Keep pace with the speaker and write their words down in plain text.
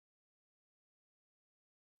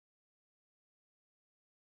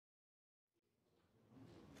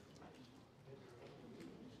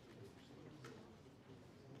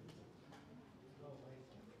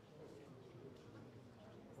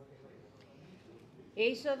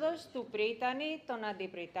Είσοδος του πρίτανη των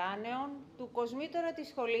αντιπριτάνεων, του κοσμήτωρα της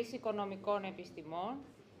Σχολής Οικονομικών Επιστημών,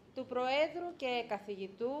 του Προέδρου και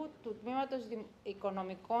καθηγητού του Τμήματος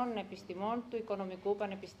Οικονομικών Επιστημών του Οικονομικού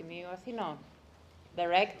Πανεπιστημίου Αθηνών. The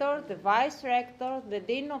Rector, the Vice Rector, the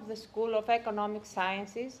Dean of the School of Economic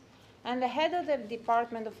Sciences, and the Head of the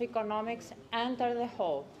Department of Economics enter the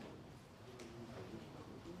hall.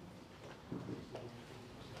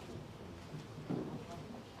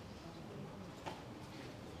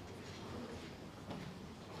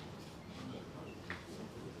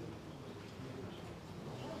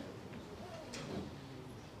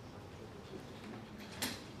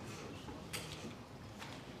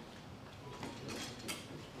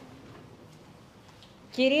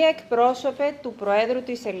 Κύριε εκπρόσωπε του Προέδρου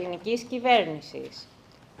της Ελληνικής Κυβέρνησης,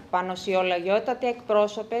 πανωσιολογιότατε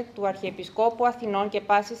εκπρόσωπε του Αρχιεπισκόπου Αθηνών και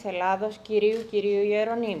Πάσης Ελλάδος, Κυρίου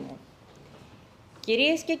Ιερονύμου.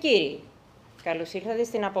 Κυρίες και κύριοι, καλώς ήρθατε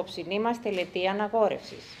στην απόψινή μας τελετή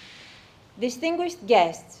αναγόρευσης. Distinguished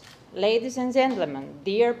guests, ladies and gentlemen,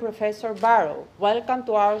 dear Professor BARRO, welcome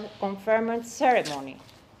to our conferment ceremony.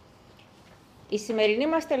 Η σημερινή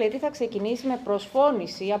μας τελετή θα ξεκινήσει με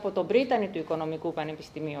προσφώνηση από τον πρίτανη του Οικονομικού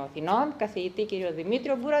Πανεπιστημίου Αθηνών, καθηγητή κ.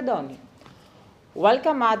 Δημήτριο Μπουραντώνη.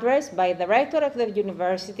 Welcome address by the Rector of the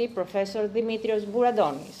University, Professor Dimitrios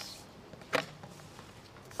Bouradonis.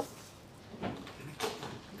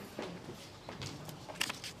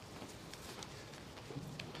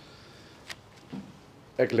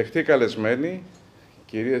 Εκλεκτοί καλεσμένοι,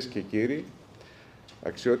 κυρίες και κύριοι,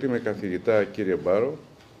 αξιότιμοι καθηγητά κύριε Μπάρο,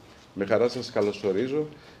 με χαρά σας καλωσορίζω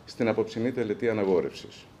στην απόψινή τελετή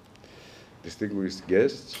αναγόρευσης. Distinguished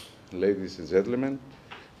guests, ladies and gentlemen,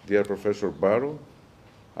 dear Professor BARRO,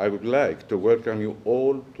 I would like to welcome you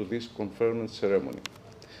all to this conferment ceremony.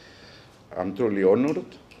 I'm truly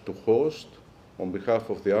honored to host, on behalf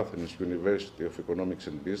of the Athens University of Economics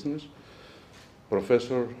and Business,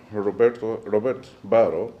 Professor Robert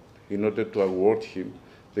BARRO, in order to award him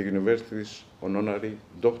the university's honorary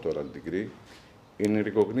doctorate degree in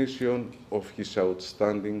recognition of his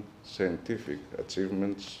outstanding scientific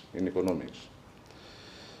achievements in economics.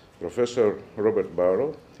 Professor Robert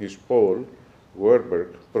BARRO is Paul Warburg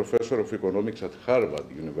Professor of Economics at Harvard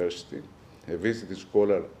University, a visiting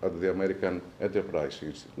scholar at the American Enterprise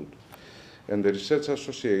Institute, and the Research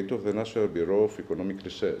Associate of the National Bureau of Economic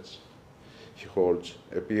Research. He holds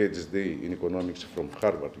a PhD in economics from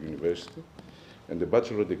Harvard University and a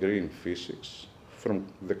bachelor degree in physics from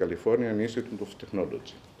the California Institute of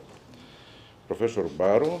Technology. Professor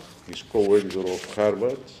BARRO is co-editor of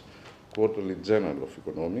Harvard's Quarterly Journal of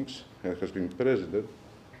Economics and has been president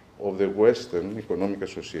of the Western Economic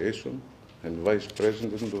Association and vice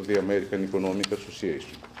president of the American Economic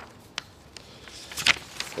Association.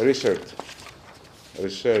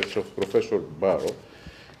 Research of Professor BARRO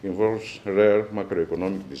involves rare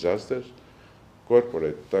macroeconomic disasters,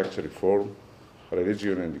 corporate tax reform,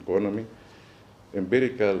 religion and economy,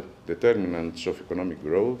 empirical determinants of economic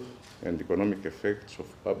growth, and economic effects of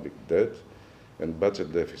public debt and budget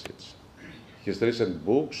deficits. His recent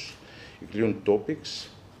books include topics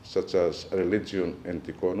such as religion and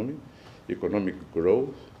economy, economic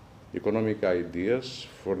growth, economic ideas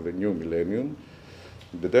for the new millennium,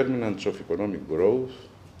 determinants of economic growth,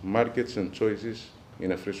 markets and choices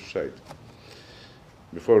in a free society.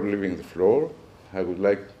 Before leaving the floor, I would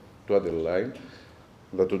like to underline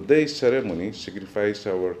that today's ceremony signifies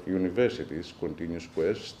our university's continuous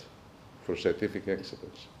quest for scientific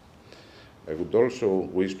excellence. I would also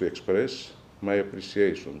wish to express my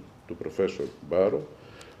appreciation to Professor BARRO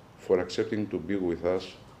for accepting to be with us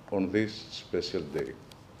on this special day.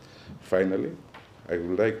 Finally, I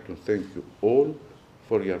would like to thank you all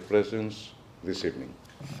for your presence this evening.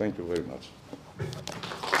 Thank you very much.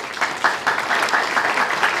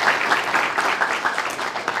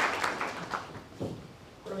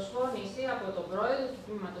 Προσφώνηση από τον Πρόεδρο του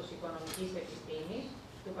Τμήματος Οικονομικής Επιστήμης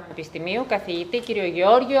του Πανεπιστημίου, καθηγητή κ.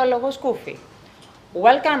 Γεώργιο Αλογοσκούφη.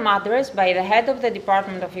 Welcome address by the Head of the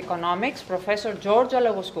Department of Economics, Professor George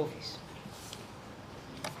Alogouskoufis.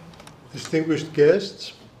 Distinguished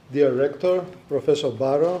guests, dear Rector, Professor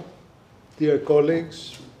BARRO, dear colleagues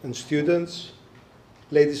and students,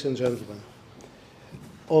 ladies and gentlemen.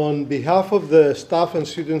 On behalf of the staff and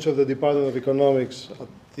students of the Department of Economics at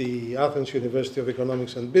the Athens University of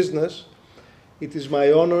Economics and Business, it is my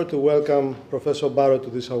honor to welcome Professor BARRO to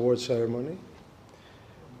this award ceremony.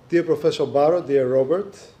 Dear Professor BARRO, dear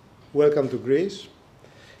Robert, welcome to Greece,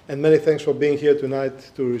 and many thanks for being here tonight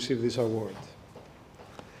to receive this award.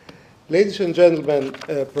 Ladies and gentlemen,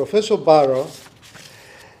 Professor BARRO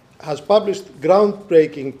has published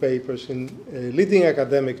groundbreaking papers in leading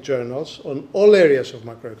academic journals on all areas of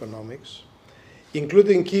macroeconomics,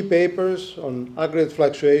 including key papers on aggregate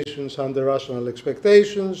fluctuations under rational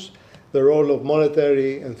expectations, the role of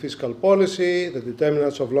monetary and fiscal policy, the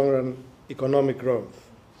determinants of long-run economic growth.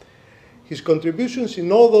 His contributions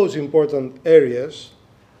in all those important areas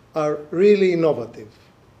are really innovative.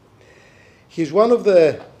 He's one of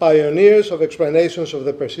the pioneers of explanations of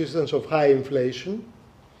the persistence of high inflation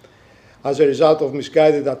as a result of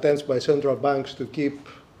misguided attempts by central banks to keep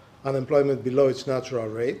unemployment below its natural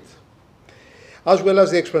rate, as well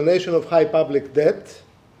as the explanation of high public debt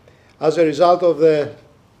as a result of the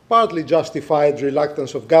partly justified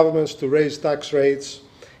reluctance of governments to raise tax rates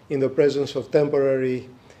in the presence of temporary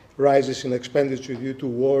rises in expenditure due to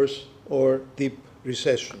wars or deep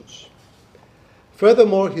recessions.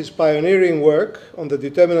 Furthermore, his pioneering work on the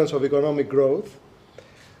determinants of economic growth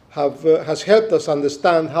has helped us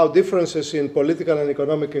understand how differences in political and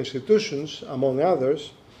economic institutions, among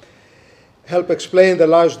others, help explain the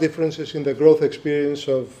large differences in the growth experience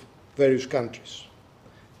of various countries.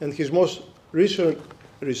 And his most recent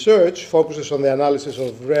research focuses on the analysis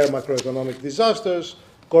of rare macroeconomic disasters,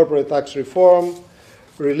 corporate tax reform,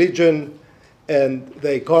 religion, and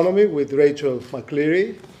the economy with Rachel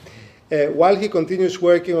McCleary, while he continues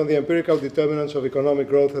working on the empirical determinants of economic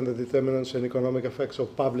growth and the determinants and economic effects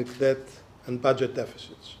of public debt and budget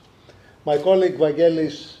deficits. My colleague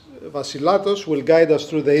Vangelis Vassilatos will guide us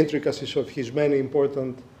through the intricacies of his many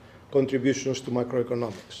important contributions to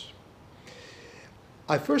macroeconomics.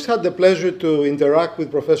 I first had the pleasure to interact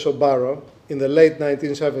with Professor Barro in the late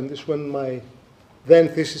 1970s when my then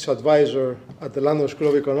thesis advisor at the London School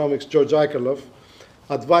of Economics, George Akerlof,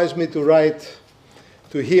 advised me to write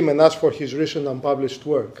to him and ask for his recent unpublished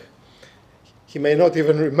work. He may not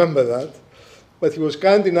even remember that, but he was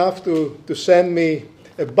kind enough to send me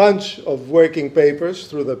a bunch of working papers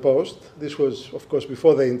through the post. This was, of course,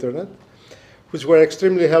 before the internet, which were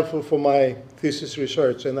extremely helpful for my thesis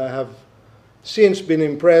research, and I have since been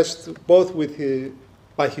impressed both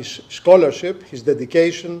by his scholarship, his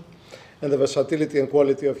dedication, and the versatility and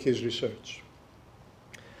quality of his research.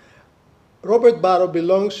 Robert Barro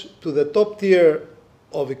belongs to the top tier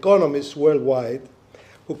of economists worldwide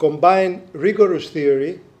who combine rigorous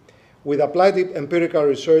theory with applied empirical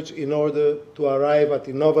research in order to arrive at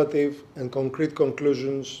innovative and concrete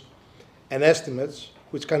conclusions and estimates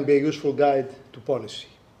which can be a useful guide to policy.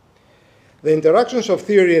 The interactions of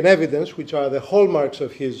theory and evidence, which are the hallmarks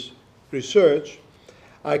of his research,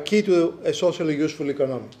 are key to a socially useful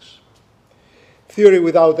economics. Theory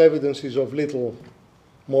without evidence is of little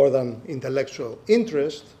more than intellectual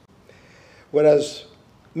interest, whereas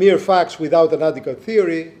mere facts without an adequate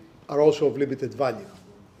theory are also of limited value.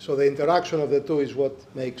 So the interaction of the two is what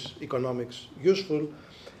makes economics useful.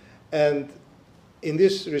 And in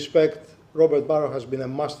this respect, Robert Barro has been a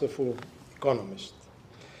masterful economist.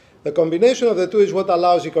 The combination of the two is what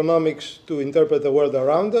allows economics to interpret the world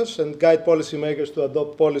around us and guide policymakers to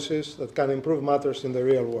adopt policies that can improve matters in the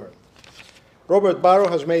real world. Robert Barro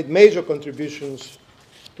has made major contributions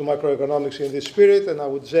to macroeconomics in this spirit, and I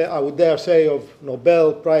would dare say of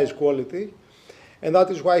Nobel Prize quality, and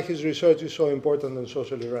that is why his research is so important and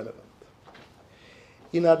socially relevant.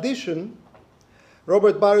 In addition,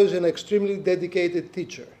 Robert Barro is an extremely dedicated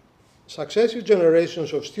teacher. Successive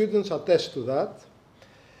generations of students attest to that,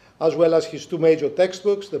 as well as his two major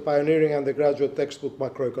textbooks, the pioneering undergraduate textbook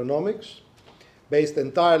Macroeconomics, based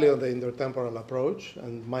entirely on the intertemporal approach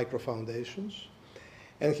and micro-foundations,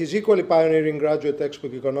 and his equally pioneering graduate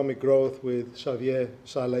textbook, Economic Growth, with Xavier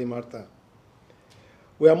Saleh-Martin.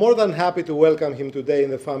 We are more than happy to welcome him today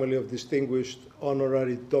in the family of distinguished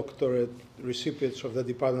honorary doctorate recipients of the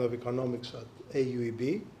Department of Economics at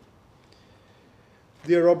AUEB.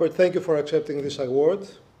 Dear Robert, thank you for accepting this award.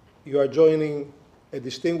 You are joining a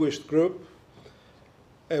distinguished group,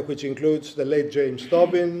 which includes the late James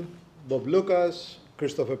Tobin, Bob Lucas,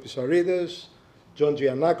 Christopher Pissarides, John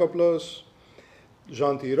Giannakopoulos,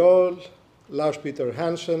 Jean Tirole, Lars Peter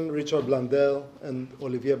Hansen, Richard Blandel, and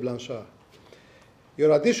Olivier Blanchard.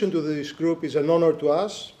 Your addition to this group is an honor to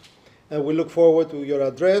us, and we look forward to your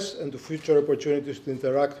address and to future opportunities to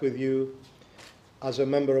interact with you as a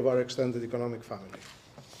member of our extended economic family.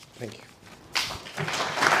 Thank you.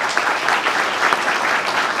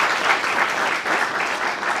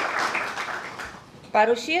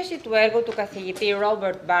 Παρουσίαση του έργου του καθηγητή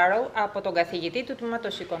Robert Barro από τον καθηγητή του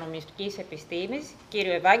Τμήματος Οικονομιστικής Επιστήμης,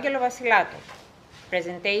 κύριο Ευάγγελο Βασιλάτο.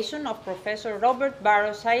 Presentation of Professor Robert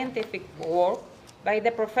Barro's scientific work by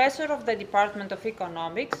the Professor of the Department of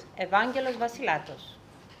Economics, Evangelos Vassilatos.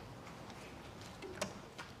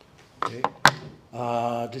 Okay.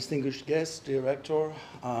 Distinguished guests, Director,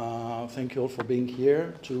 thank you all for being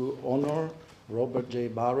here to honor Robert J.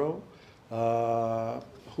 Barro,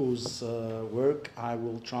 whose work I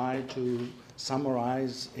will try to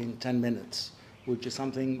summarize in 10 minutes, which is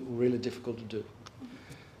something really difficult to do.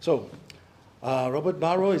 So, Robert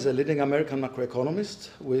Barro is a leading American macroeconomist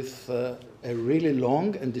with a really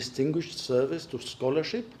long and distinguished service to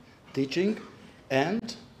scholarship, teaching,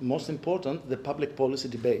 and, most important, the public policy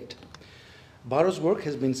debate. Barro's work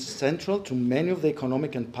has been central to many of the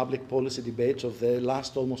economic and public policy debates of the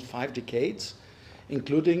last almost 5 decades,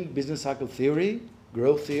 including business cycle theory,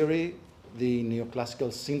 growth theory, the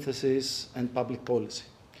neoclassical synthesis, and public policy.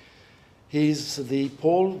 He is the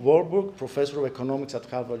Paul Warburg Professor of Economics at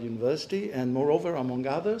Harvard University, and moreover, among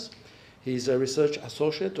others, he is a research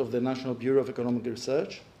associate of the National Bureau of Economic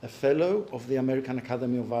Research, a fellow of the American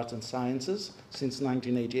Academy of Arts and Sciences since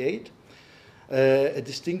 1988, a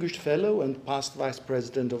distinguished fellow and past vice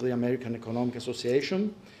president of the American Economic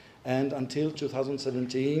Association, and until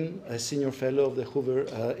 2017, a senior fellow of the Hoover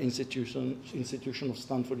Institution of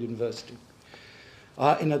Stanford University.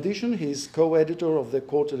 In addition, he is co-editor of the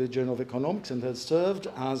Quarterly Journal of Economics and has served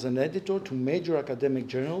as an editor to major academic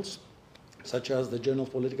journals, such as the Journal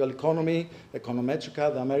of Political Economy,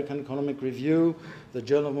 Econometrica, the American Economic Review, the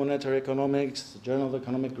Journal of Monetary Economics, the Journal of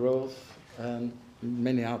Economic Growth, and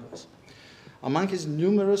many others. Among his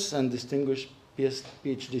numerous and distinguished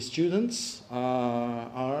PhD students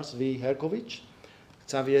are Zvi Herkovich,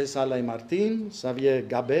 Xavier Salai-Martin, Xavier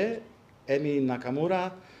Gabet, Emi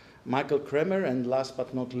Nakamura, Michael Kremer, and last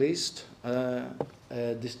but not least, a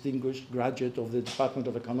distinguished graduate of the Department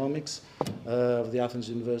of Economics of the Athens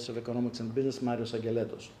University of Economics and Business, Marios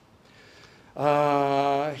Ageletos.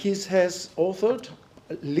 He has authored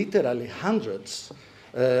literally hundreds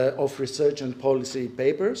of research and policy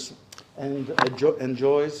papers and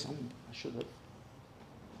enjoys, I should have,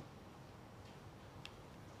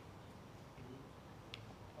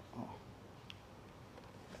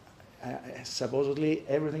 supposedly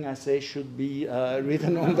everything I say should be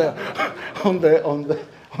written on the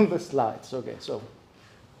on the slides. Okay, so,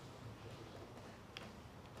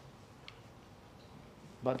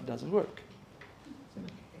 but it doesn't work.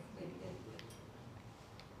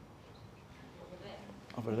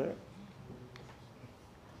 Over there.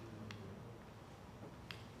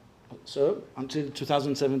 So, until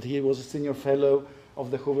 2017, he was a senior fellow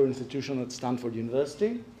of the Hoover Institution at Stanford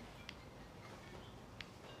University.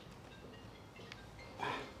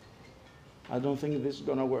 I don't think this is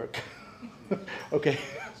going to work. Okay.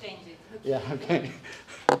 Change it. Yeah, okay.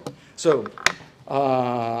 So,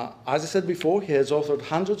 as I said before, he has authored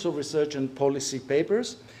hundreds of research and policy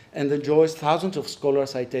papers and enjoys thousands of scholar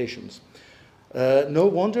citations. No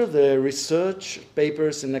wonder the Research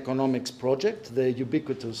Papers in Economics project, the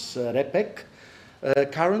ubiquitous REPEC,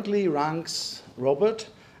 currently ranks Robert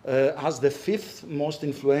as the 5th most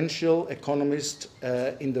influential economist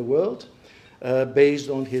in the world, based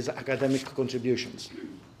on his academic contributions.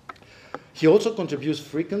 He also contributes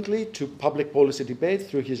frequently to public policy debate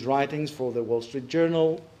through his writings for the Wall Street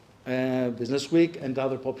Journal, Business Week, and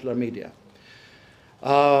other popular media.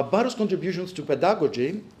 Barro's contributions to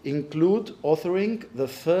pedagogy include authoring the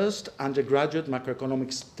first undergraduate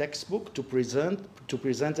macroeconomics textbook to present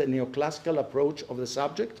a neoclassical approach of the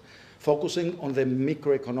subject, focusing on the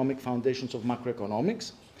microeconomic foundations of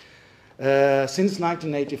macroeconomics. Since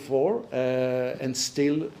 1984, and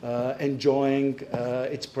still enjoying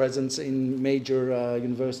its presence in major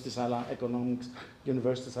economics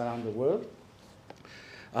universities around the world.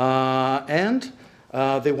 And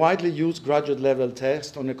the widely used graduate level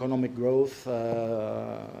test on economic growth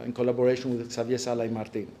in collaboration with Xavier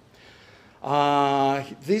Salai-Martin.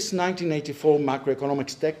 This 1984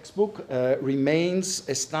 macroeconomics textbook remains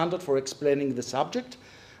a standard for explaining the subject,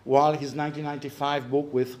 while his 1995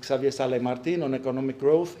 book with Xavier Salai-Martin on economic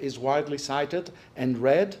growth is widely cited and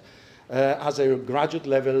read as a graduate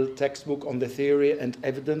level textbook on the theory and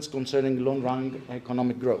evidence concerning long-run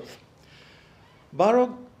economic growth.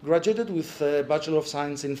 Barro graduated with a Bachelor of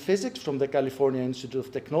Science in Physics from the California Institute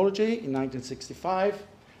of Technology in 1965,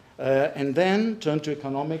 and then turned to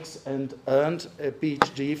economics and earned a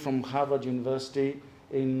PhD from Harvard University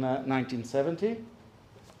in 1970.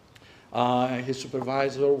 His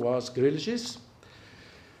supervisor was Grilichis.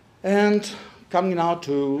 And coming now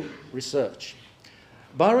to research.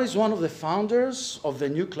 Barro is one of the founders of the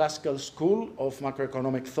new classical school of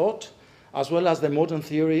macroeconomic thought, as well as the modern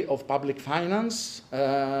theory of public finance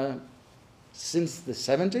since the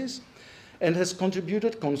 70s, and has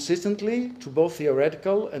contributed consistently to both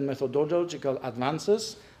theoretical and methodological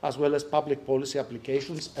advances, as well as public policy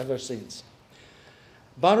applications ever since.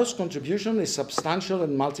 BARRO's contribution is substantial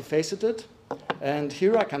and multifaceted, and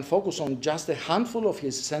here I can focus on just a handful of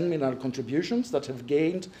his seminal contributions that have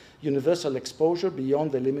gained universal exposure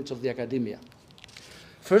beyond the limits of the academia.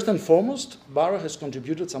 First and foremost, BARRO has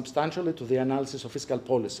contributed substantially to the analysis of fiscal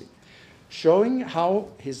policy, showing how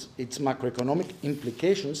its macroeconomic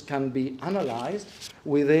implications can be analyzed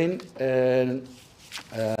within a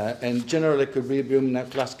general equilibrium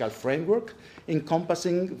neoclassical framework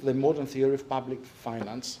encompassing the modern theory of public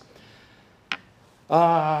finance.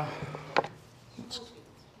 Over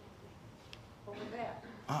there.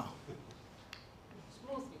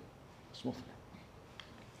 Smoothly.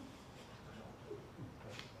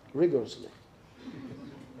 Rigorously.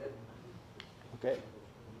 Okay.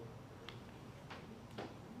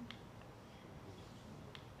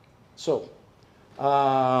 So,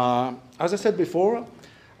 as I said before,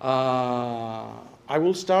 I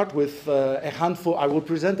will start with a handful. I will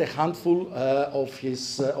present a handful of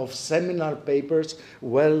his seminar papers,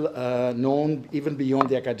 well known even beyond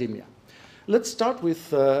the academia. Let's start with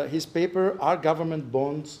his paper, "Are Government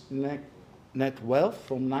Bonds Net Wealth?"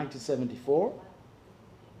 from 1974.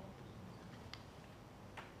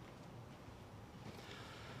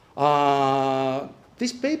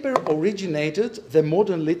 This paper originated the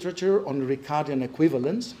modern literature on Ricardian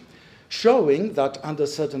equivalence, showing that under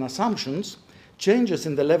certain assumptions, changes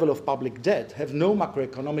in the level of public debt have no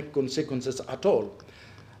macroeconomic consequences at all,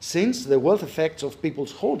 since the wealth effects of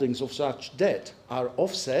people's holdings of such debt are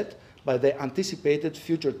offset by the anticipated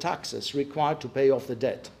future taxes required to pay off the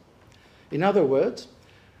debt. In other words,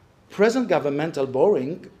 present governmental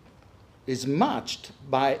borrowing is matched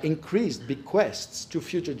by increased bequests to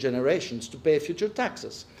future generations to pay future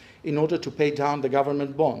taxes in order to pay down the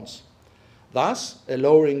government bonds. Thus, a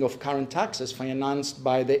lowering of current taxes financed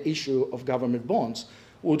by the issue of government bonds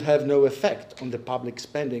would have no effect on the public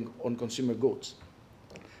spending on consumer goods.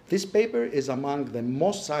 This paper is among the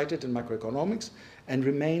most cited in macroeconomics and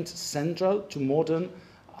remains central to modern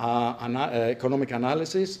economic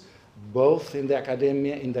analysis, both in the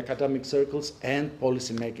academic circles and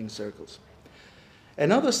policy-making circles.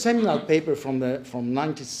 Another seminal paper from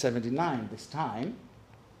 1979, this time,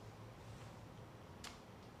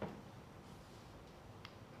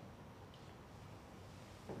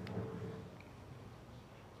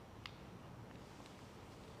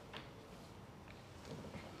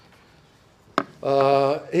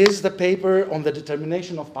 is the paper on the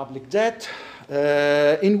determination of public debt,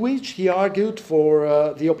 in which he argued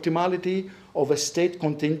for the optimality of a state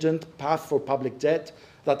contingent path for public debt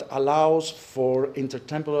that allows for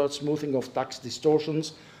intertemporal smoothing of tax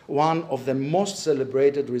distortions, one of the most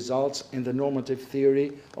celebrated results in the normative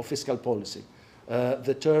theory of fiscal policy.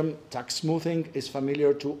 The term tax smoothing is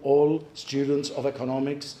familiar to all students of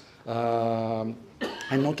economics, and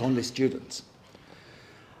not only students.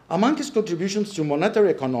 Among his contributions to monetary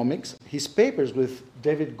economics, his papers with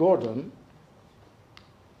David Gordon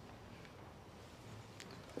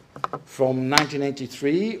from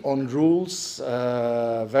 1983 on rules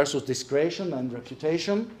versus discretion and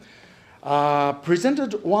reputation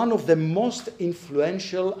presented one of the most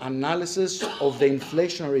influential analyses of the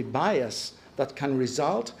inflationary bias that can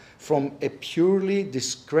result from a purely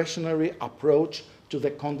discretionary approach to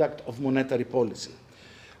the conduct of monetary policy.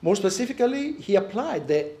 More specifically, he applied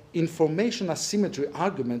the information asymmetry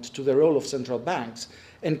argument to the role of central banks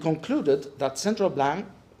and concluded that central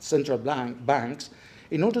banks,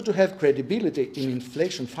 in order to have credibility in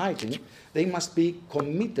inflation fighting, they must be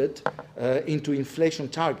committed into inflation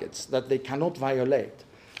targets that they cannot violate,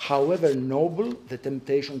 however noble the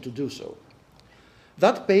temptation to do so.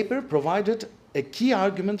 That paper provided a key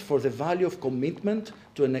argument for the value of commitment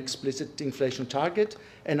to an explicit inflation target,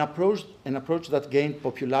 an approach that gained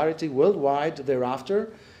popularity worldwide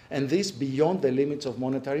thereafter, and this beyond the limits of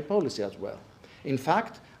monetary policy as well. In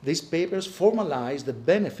fact, these papers formalize the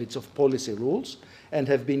benefits of policy rules and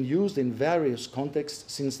have been used in various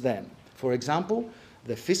contexts since then. For example,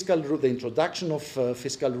 the introduction of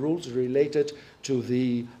fiscal rules related to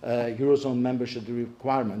the Eurozone membership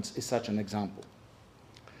requirements is such an example.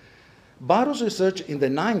 BARRO's research in the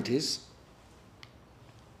 90s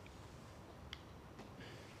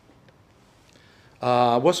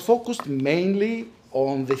was focused mainly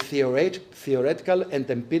on the theoretical and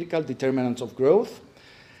empirical determinants of growth,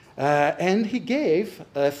 and he gave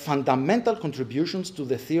fundamental contributions to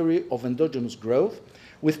the theory of endogenous growth,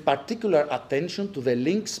 with particular attention to the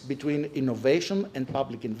links between innovation and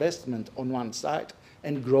public investment on one side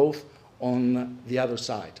and growth on the other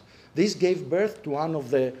side. This gave birth to one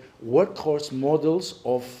of the workhorse models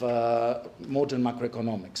of modern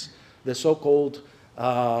macroeconomics, the so-called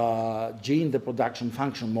G in the production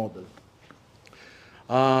function model.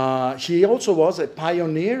 He also was a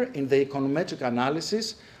pioneer in the econometric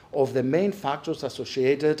analysis of the main factors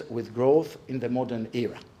associated with growth in the modern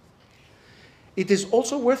era. It is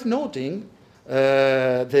also worth noting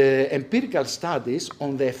the empirical studies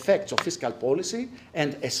on the effects of fiscal policy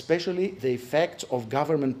and especially the effects of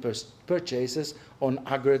government purchases on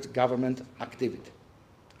aggregate government activity.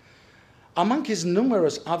 Among his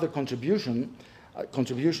numerous other contributions,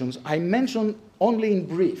 I mention only in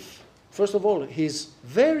brief, first of all, his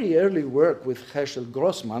very early work with Herschel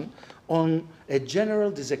Grossman on a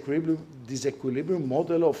general disequilibrium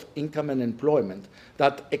model of income and employment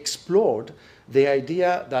that explored the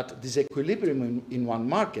idea that disequilibrium in one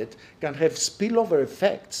market can have spillover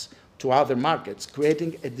effects to other markets,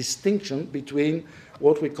 creating a distinction between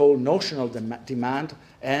what we call notional demand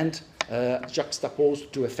and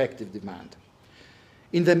juxtaposed to effective demand.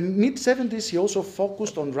 In the mid-70s, he also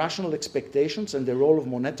focused on rational expectations and the role of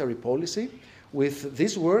monetary policy, with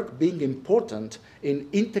this work being important in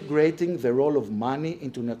integrating the role of money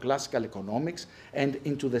into neoclassical economics and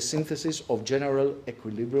into the synthesis of general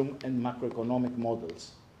equilibrium and macroeconomic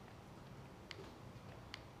models.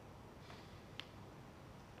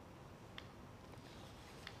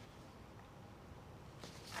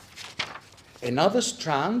 Another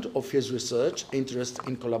strand of his research interest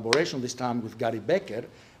in collaboration, this time with Gary Becker,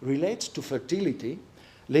 relates to fertility,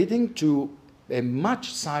 leading to a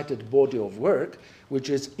much cited body of work which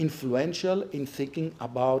is influential in thinking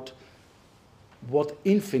about what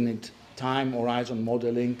infinite time horizon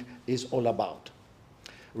modeling is all about.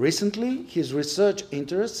 Recently, his research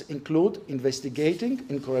interests include investigating,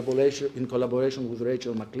 in collaboration with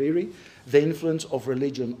Rachel McCleary, the influence of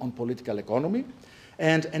religion on political economy.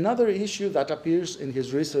 And another issue that appears in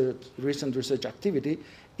his recent research activity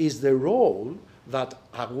is the role that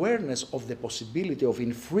awareness of the possibility of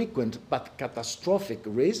infrequent but catastrophic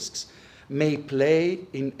risks may play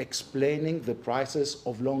in explaining the prices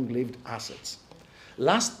of long-lived assets.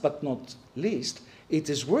 Last but not least, it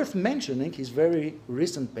is worth mentioning his very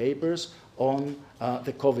recent papers on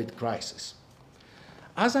the COVID crisis.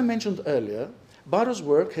 As I mentioned earlier, Barro's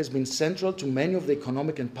work has been central to many of the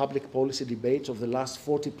economic and public policy debates of the last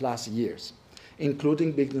 40-plus years,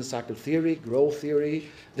 including business cycle theory, growth theory,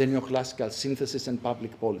 the neoclassical synthesis, and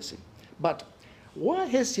public policy. But why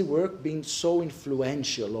has his work been so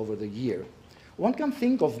influential over the year? One can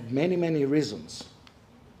think of many, many reasons.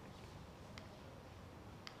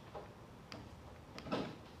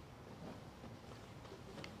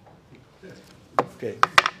 Okay,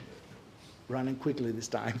 running quickly this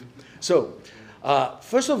time. So,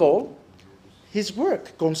 first of all, his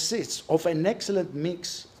work consists of an excellent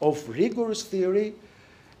mix of rigorous theory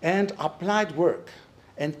and applied work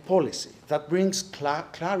and policy that brings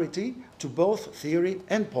clarity to both theory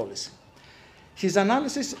and policy. His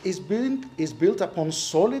analysis is built upon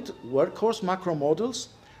solid workhorse macro models,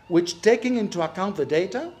 which, taking into account the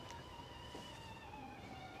data,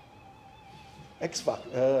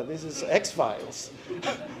 this is X-Files.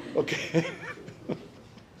 Okay.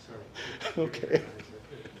 Okay.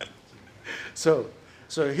 So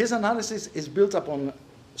his analysis is built upon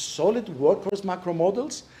solid workhorse macro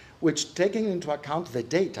models, which, taking into account the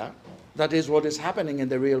data, that is what is happening in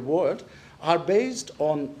the real world, are based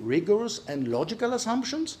on rigorous and logical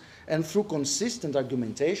assumptions, and through consistent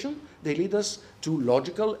argumentation, they lead us to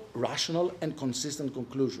logical, rational, and consistent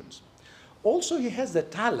conclusions. Also, he has the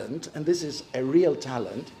talent, and this is a real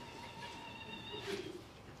talent.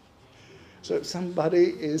 So if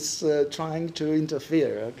somebody is trying to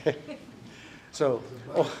interfere, okay? So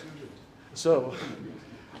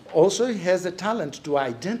also he has the talent to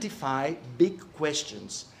identify big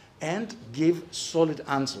questions and give solid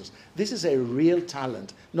answers. This is a real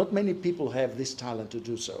talent. Not many people have this talent to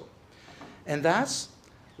do so. And thus,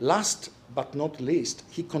 last but not least,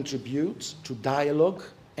 he contributes to dialogue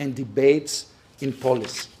and debates in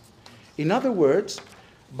policy. In other words,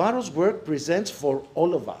 Barro's work presents for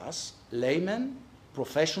all of us, laymen,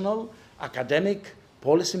 professional, academic,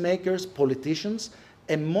 policymakers, politicians,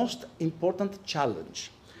 a most important challenge.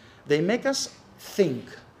 They make us think,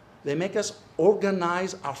 they make us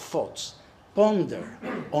organize our thoughts, ponder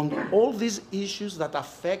on all these issues that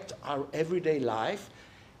affect our everyday life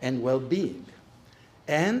and well-being,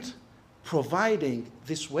 and providing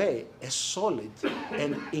this way a solid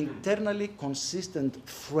and internally consistent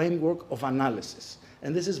framework of analysis.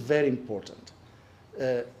 And this is very important.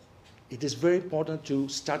 It is very important to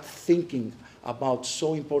start thinking about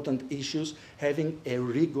so important issues, having a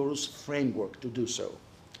rigorous framework to do so.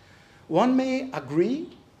 One may agree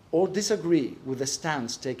or disagree with the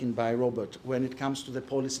stance taken by Robert when it comes to the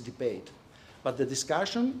policy debate, but the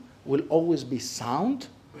discussion will always be sound,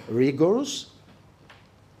 rigorous,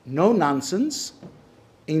 no nonsense,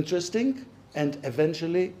 interesting, and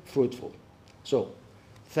eventually fruitful. So,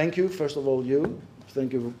 thank you, first of all,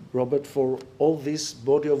 thank you, Robert, for all this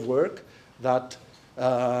body of work that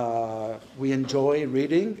we enjoy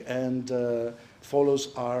reading and follows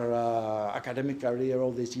our academic career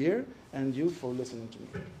all this year, and you for listening to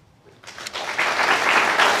me.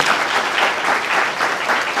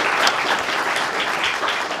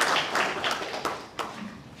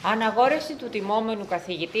 Αναγόρευση του τιμόμενου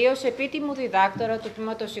καθηγητή ως επίτιμου διδάκτορα του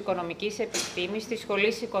Τμήματος Οικονομικής Επιστήμης της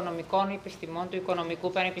Σχολής Οικονομικών Επιστημών του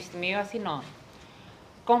Οικονομικού Πανεπιστημίου Αθηνών.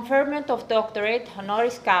 Conferment of Doctorate,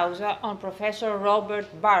 Honoris Causa, on Professor Robert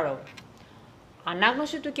BARRO.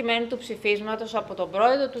 Ανάγνωση του κειμένου του ψηφίσματος από τον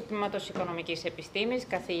πρόεδρο του Τμήματος Οικονομικής Επιστήμης,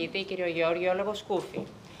 καθηγητή κ. Γιώργιο Λογοσκούφη.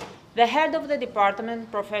 The head of the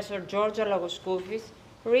department, Professor George Logoskoufis,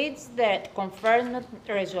 reads the conferment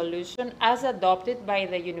resolution as adopted by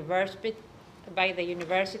the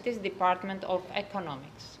university's Department of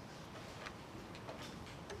Economics.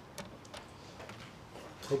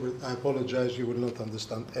 Robert, I apologize, you will not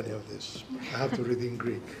understand any of this. I have to read in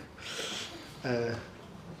Greek.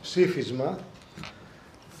 Ψήφισμα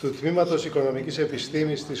του Τμήματος Οικονομικής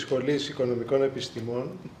Επιστήμης της Σχολής Οικονομικών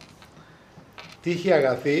Επιστημών, τύχη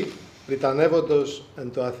αγαθή, πριτανεύοντος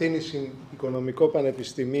εν το Αθήνησιν Οικονομικό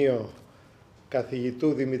Πανεπιστημίο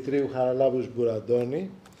καθηγητού Δημητρίου Χαραλάμπου Μπουραντώνη,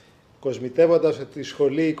 κοσμητεύοντας τη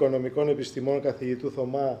Σχολή Οικονομικών Επιστημών καθηγητού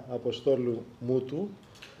Θωμά Αποστόλου Μούτου,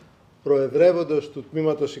 προεδρεύοντος του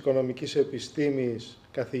Τμήματος Οικονομικής Επιστήμης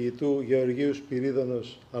καθηγητού Γεωργίου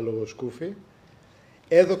Σπυρίδωνος Αλογοσκούφη,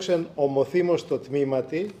 έδοξεν ομοθήμος το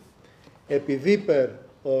τμήματι, επιδίπερ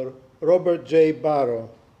ο Ρόμπερτ J.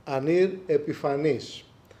 Μπάρο, ανήρ επιφανής,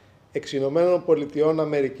 εξ Ηνωμένων Πολιτειών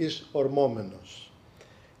Αμερικής ορμόμενος,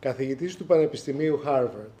 καθηγητής του Πανεπιστημίου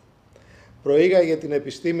Χάρβαρντ, προήγαγε την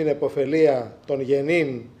επιστήμην επωφελία των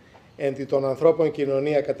γενήν εν τη των ανθρώπων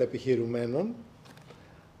κοινωνία κατεπιχειρουμένων,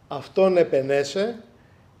 αυτόν επενέσε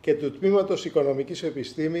και του Τμήματος Οικονομικής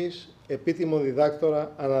Επιστήμης επίτιμο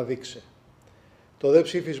διδάκτορα αναδείξε. Το δε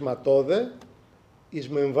ψήφισμα τόδε, εις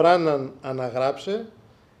μεμβράναν αναγράψε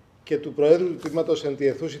και του Προέδρου του Τμήματος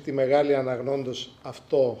εντιεθούσι τη μεγάλη αναγνώντος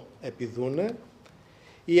αυτό επιδούνε,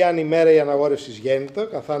 ή αν ημέρα η αναγόρευσης γέννητα,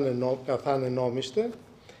 καθάνε νόμιστε,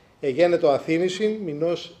 εγένετο Αθήνησιν,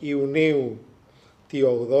 μηνός Ιουνίου τη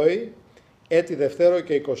 8η, έτη Δευτέρο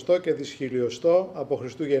και 20 και της χιλιοστό από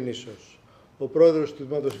Χριστού Γεννήσεως. Ο Πρόεδρος του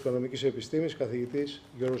Τμήματος Οικονομικής Επιστήμης, καθηγητής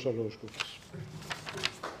Γιώργος Λογοσκούφης.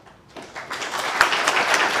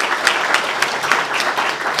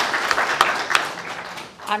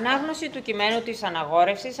 Ανάγνωση του κειμένου της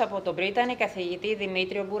αναγόρευσης από τον πρίτανη καθηγητή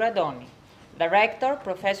Δημήτριο Μπουραντώνη. The rector,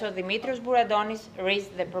 Professor Dimitrios Bouradonis, reads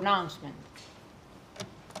the pronouncement.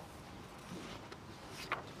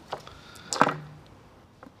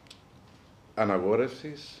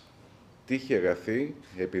 Αναγόρευσης, τύχη αγαθή,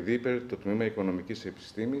 επιδίπερ το Τμήμα Οικονομικής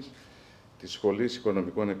Επιστήμης της Σχολής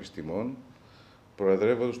Οικονομικών Επιστημών,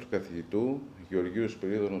 προεδρεύοντος του καθηγητού Γεωργίου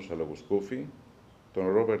Σπυρίδωνος Αλογοσκούφη,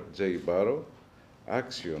 τον Ρόμπερτ J. Μπάρο,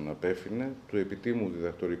 άξιον απέφυνε του επιτήμου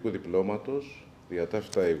διδακτορικού διπλώματος,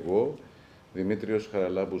 διατάφτα εγώ, Δημήτριος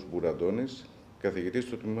Χαραλάμπους Μπουραντώνης, καθηγητής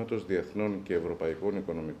του Τμήματος Διεθνών και Ευρωπαϊκών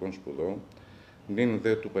Οικονομικών Σπουδών, νυν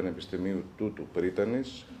δε του Πανεπιστημίου τούτου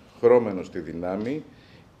Πρίτανης, χρώμενος στη δυνάμει,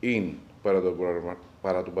 ειν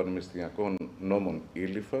παρά των πανεπιστημιακών νόμων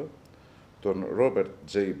ήλιφα, τον Ρόμπερτ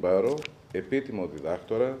J. Μπάρο, επίτιμο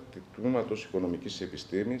διδάκτορα του Τμήματος Οικονομικής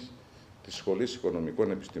Επιστήμης της Σχολής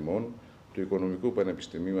Οικονομικών Επιστημών του Οικονομικού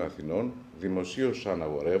Πανεπιστημίου Αθηνών, δημοσίως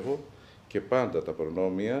αναγορεύω και πάντα τα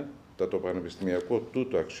προνόμια, το πανεπιστημιακό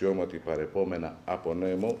τούτο αξιώματι παρεπόμενα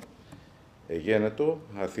απονέμω, εγένετο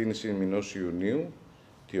Αθήνησιν μηνός Ιουνίου,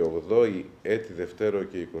 τη 8η έτη Δευτέρο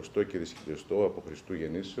και 20 και δισχυλιοστό από Χριστού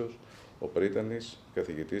Γεννήσεως, ο πρίτανης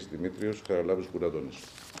καθηγητής Δημήτριος Χαραλάμπους Μπουραντώνης.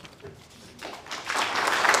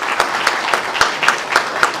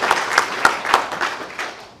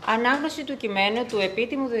 Ανάγνωση του κειμένου του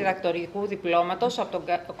επίτιμου διδακτορικού διπλώματος από τον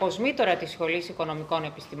κοσμήτορα της Σχολής Οικονομικών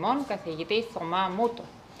Επιστημών, καθηγητή Θωμά Μούτο.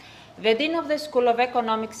 The Dean of the School of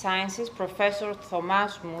Economic Sciences, Professor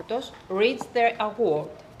Thomas Moutos, reads their award.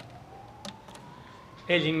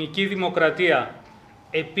 Ελληνική Δημοκρατία.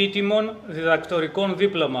 Επίτιμον διδακτορικών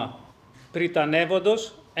δίπλωμα.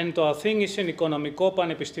 Πριτανεύοντος εν το Αθήνησιν Οικονομικό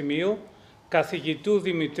Πανεπιστημίου, καθηγητού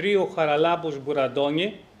Δημητρίου Χαραλάμπους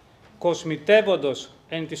Μπουραντώνη, κοσμητεύοντος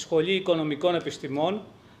εν τη Σχολή Οικονομικών Επιστημών,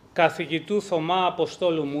 καθηγητού Θωμά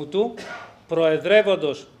Αποστόλου Μούτου,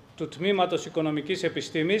 προεδρεύοντος του Τμήματος Οικονομικής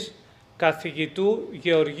Επιστήμης, καθηγητού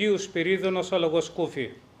Γεωργίου Σπυρίδωνος Αλογοσκούφη.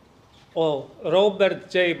 Ο Ρόμπερτ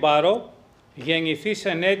J. Μπάρο, γεννηθείς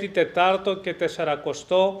εν έτη τετάρτο και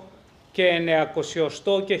τεσσαρακοστό και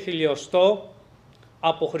εννεακοσιοστό και χιλιοστό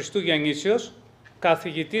από Χριστού γεννήσεως,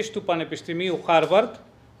 καθηγητής του Πανεπιστημίου Χάρβαρντ,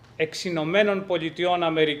 εξ Ηνωμένων Πολιτειών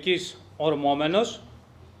Αμερικής ορμόμενος,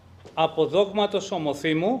 από δόγματος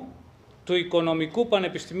ομοθήμου, του Οικονομικού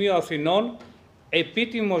Πανεπιστημίου Αθηνών,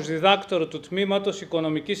 επίτιμος διδάκτορο του Τμήματος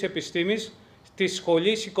Οικονομικής Επιστήμης της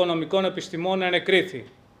Σχολής Οικονομικών Επιστημών ενεκρίθη.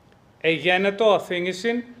 Εγένετο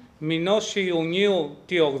Αθήνησιν, μηνός Ιουνίου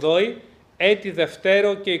τη 8η, έτη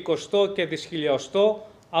Δευτέρο και 20 και δυσχιλιοστό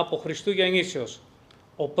από Χριστού γεννήσεως.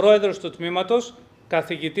 Ο πρόεδρος του τμήματος,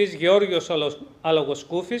 καθηγητής Γεώργιος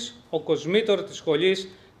Αλογοσκούφης, ο κοσμήτωρ της σχολής,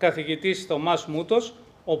 καθηγητής Θωμάς Μούτος,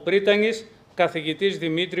 ο πρίτανης, καθηγητής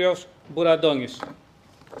Δημήτριος Μπουραντώνης.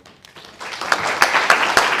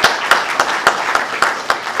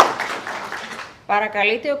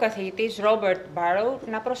 Παρακαλείται ο καθηγητής Robert Barro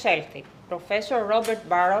να προσέλθει. Professor Robert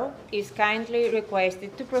Barro is kindly requested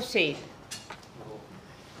to proceed.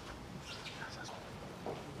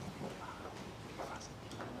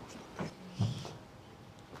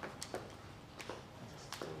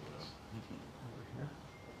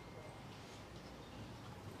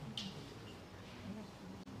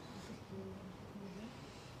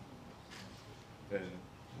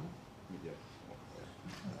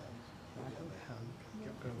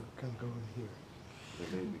 Can go in here.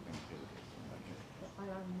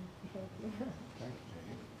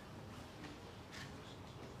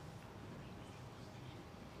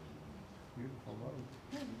 Beautiful road.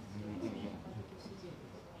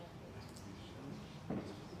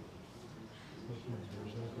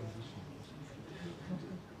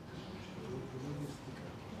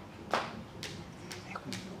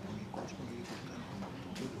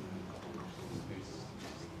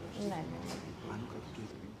 Ναι.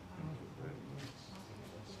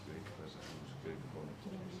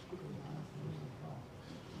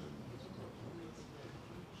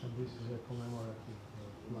 And this is a commemorative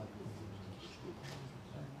plaque.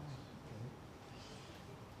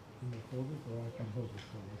 Can you hold it or I can hold it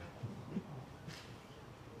for you?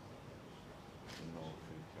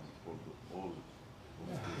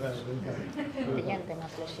 Πηγαίνετε να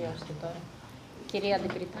πλαισιώσετε τώρα. Κυρία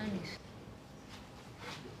Αντιπριτάνης.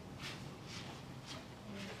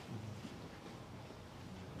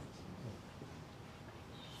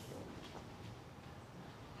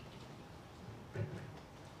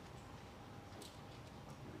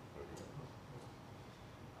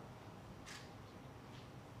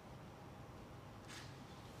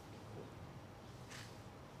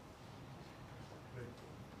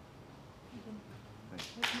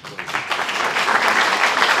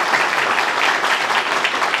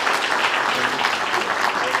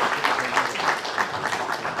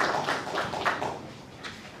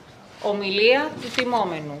 Ομιλία του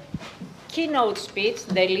τιμόμενου. Keynote speech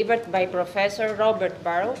delivered by Professor Robert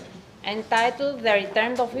Barro, entitled The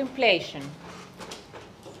Return of Inflation.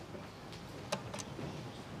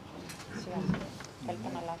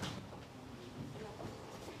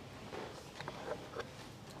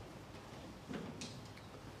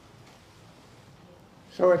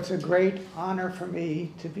 So it's a great honor for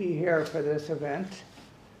me to be here for this event.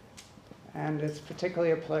 And it's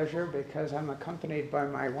particularly a pleasure because I'm accompanied by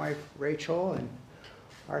my wife, Rachel, and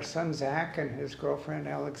our son, Zach, and his girlfriend,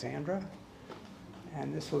 Alexandra.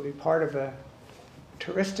 And this will be part of a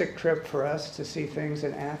touristic trip for us to see things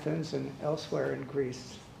in Athens and elsewhere in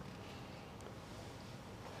Greece.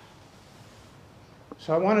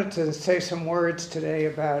 So I wanted to say some words today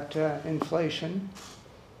about inflation.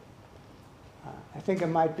 I think it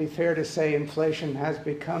might be fair to say inflation has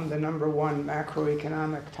become the #1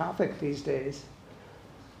 macroeconomic topic these days.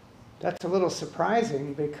 That's a little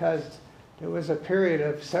surprising because there was a period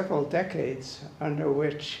of several decades under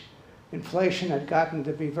which inflation had gotten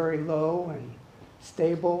to be very low and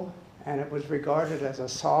stable, and it was regarded as a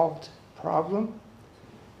solved problem.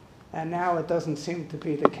 And now it doesn't seem to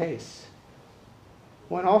be the case.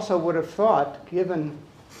 One also would have thought, given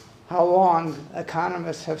how long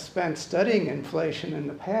economists have spent studying inflation in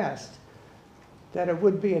the past, that it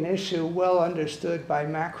would be an issue well understood by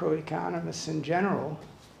macroeconomists in general.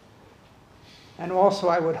 And also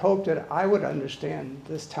I would hope that I would understand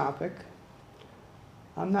this topic.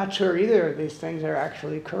 I'm not sure either of these things are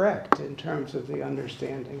actually correct in terms of the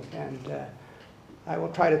understanding. And I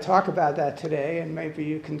will try to talk about that today, and maybe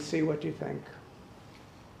you can see what you think.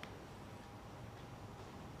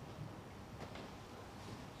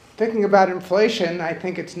 Thinking about inflation, I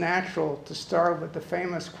think it's natural to start with the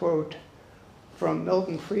famous quote from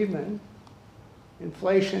Milton Friedman.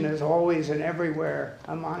 Inflation is always and everywhere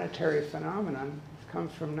a monetary phenomenon. It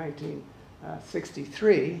comes from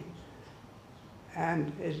 1963.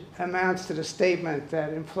 And it amounts to the statement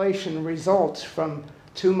that inflation results from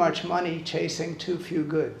too much money chasing too few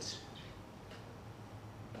goods.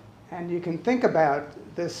 And you can think about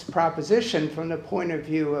this proposition from the point of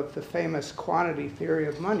view of the famous quantity theory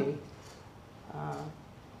of money.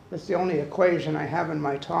 That's the only equation I have in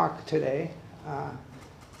my talk today.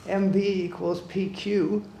 MV equals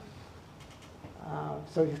PQ.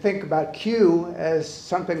 So you think about Q as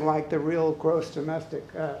something like the real gross domestic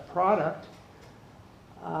product.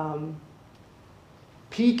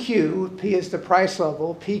 PQ, P is the price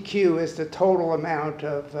level, PQ is the total amount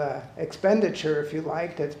of expenditure, if you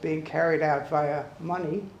like, that's being carried out via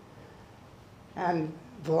money. And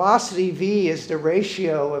velocity V is the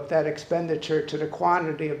ratio of that expenditure to the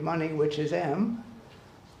quantity of money, which is M.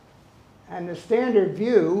 And the standard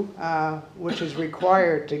view, which is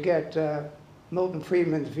required to get Milton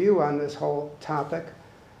Friedman's view on this whole topic,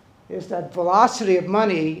 is that velocity of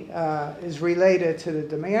money is related to the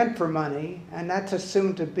demand for money, and that's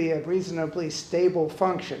assumed to be a reasonably stable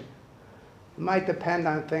function. It might depend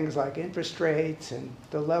on things like interest rates and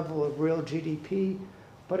the level of real GDP,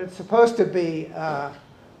 but it's supposed to be a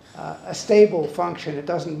stable function. It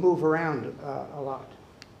doesn't move around a lot.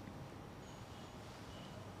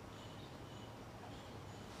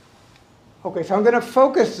 Okay, so I'm going to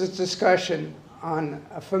focus this discussion on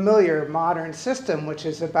a familiar modern system, which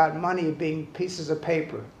is about money being pieces of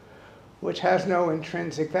paper, which has no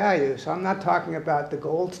intrinsic value. So I'm not talking about the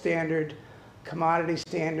gold standard, commodity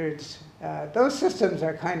standards. Those systems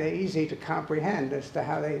are kind of easy to comprehend as to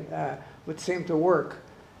how they would seem to work.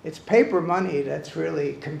 It's paper money that's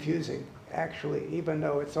really confusing, actually, even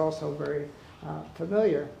though it's also very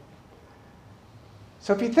familiar.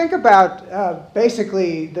 So if you think about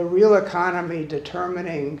basically the real economy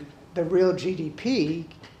determining the real GDP,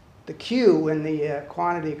 the Q in the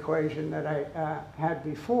quantity equation that I had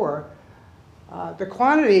before, the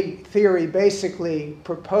quantity theory basically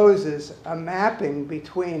proposes a mapping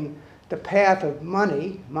between the path of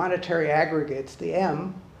money, monetary aggregates, the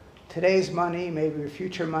M, today's money, maybe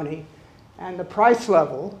future money, and the price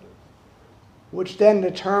level, which then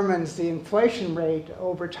determines the inflation rate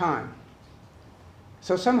over time.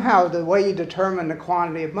 So somehow the way you determine the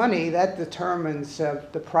quantity of money, that determines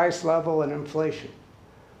the price level and inflation,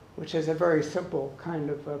 which is a very simple kind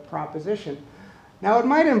of proposition. Now it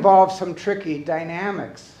might involve some tricky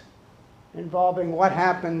dynamics involving what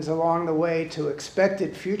happens along the way to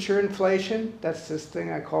expected future inflation. That's this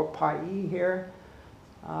thing I call pi E here.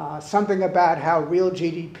 Something about how real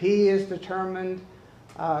GDP is determined.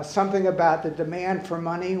 Something about the demand for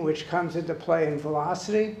money, which comes into play in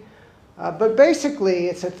velocity. But basically,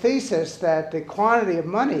 it's a thesis that the quantity of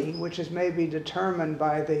money, which is maybe determined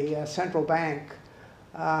by the central bank,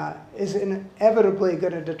 is inevitably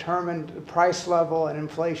going to determine the price level and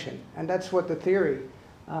inflation. And that's what the theory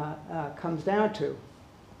comes down to.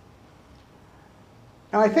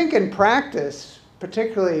 Now, I think in practice,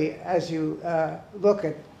 particularly as you look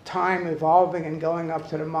at time evolving and going up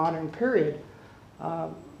to the modern period,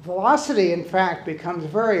 velocity, in fact, becomes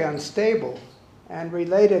very unstable. And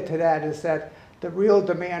related to that is that the real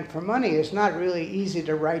demand for money is not really easy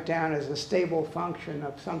to write down as a stable function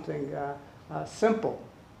of something simple.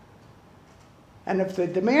 And if the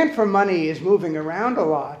demand for money is moving around a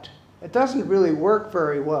lot, it doesn't really work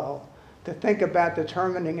very well to think about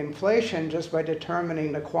determining inflation just by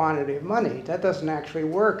determining the quantity of money. That doesn't actually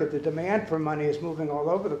work if the demand for money is moving all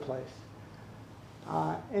over the place.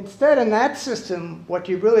 Instead, in that system, what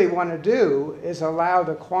you really want to do is allow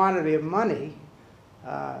the quantity of money,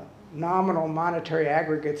 nominal monetary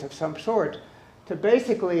aggregates of some sort, to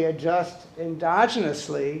basically adjust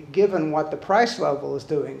endogenously given what the price level is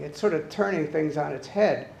doing. It's sort of turning things on its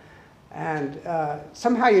head. And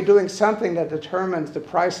somehow you're doing something that determines the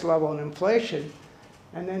price level and inflation,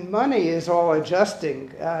 and then money is all adjusting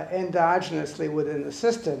endogenously within the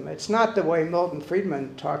system. It's not the way Milton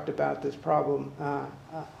Friedman talked about this problem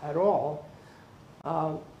at all.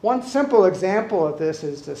 One simple example of this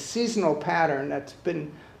is the seasonal pattern that's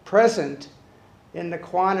been present in the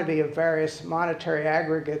quantity of various monetary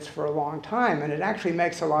aggregates for a long time, and it actually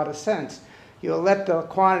makes a lot of sense. You'll let the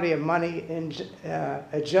quantity of money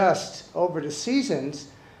adjust over the seasons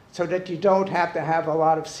so that you don't have to have a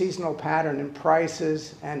lot of seasonal pattern in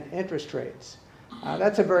prices and interest rates.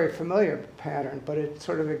 That's a very familiar pattern, but it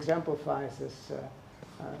sort of exemplifies this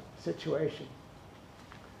situation.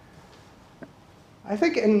 I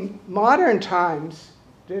think in modern times,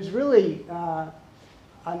 there's really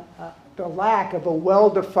the lack of a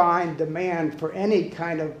well-defined demand for any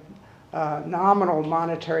kind of nominal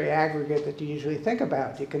monetary aggregate that you usually think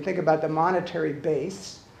about. You can think about the monetary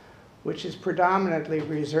base, which is predominantly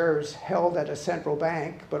reserves held at a central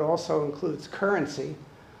bank, but also includes currency.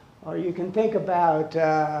 Or you can think about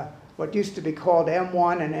what used to be called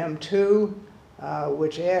M1 and M2,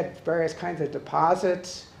 which add various kinds of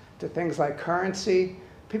deposits to things like currency.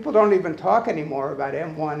 People don't even talk anymore about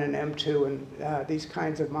M1 and M2 and these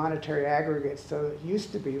kinds of monetary aggregates, so it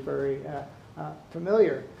used to be very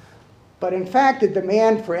familiar. But in fact, the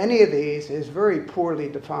demand for any of these is very poorly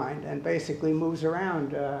defined and basically moves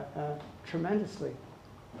around tremendously.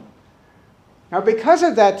 Now, because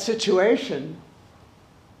of that situation,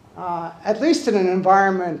 at least in an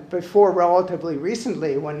environment before relatively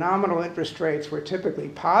recently, when nominal interest rates were typically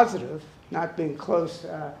positive, not being close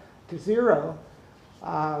to zero,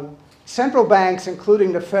 central banks,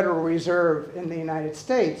 including the Federal Reserve in the United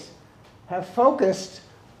States, have focused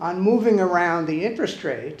on moving around the interest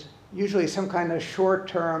rate, usually some kind of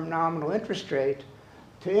short-term nominal interest rate,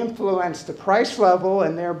 to influence the price level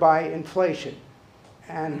and thereby inflation.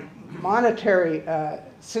 And monetary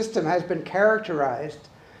system has been characterized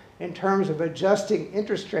in terms of adjusting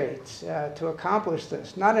interest rates to accomplish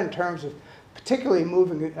this, not in terms of particularly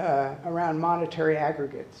moving around monetary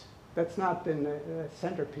aggregates. That's not been the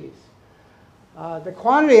centerpiece. The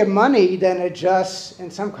quantity of money then adjusts in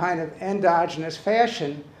some kind of endogenous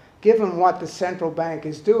fashion, given what the central bank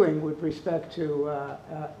is doing with respect to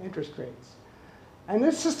interest rates. And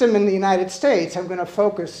this system in the United States, I'm going to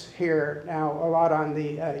focus here now a lot on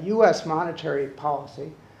the US monetary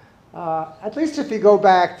policy. At least if you go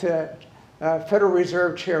back to Federal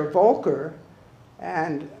Reserve Chair Volcker,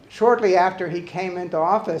 and shortly after he came into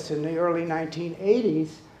office in the early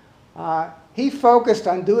 1980s, he focused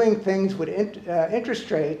on doing things with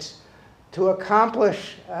interest rates to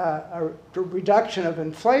accomplish a reduction of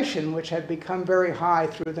inflation, which had become very high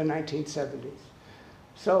through the 1970s.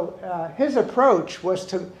 So his approach was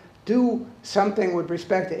to do something with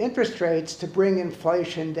respect to interest rates to bring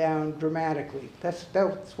inflation down dramatically. That's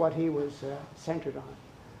what he was centered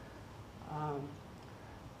on.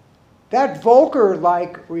 That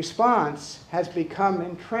Volcker-like response has become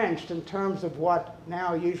entrenched in terms of what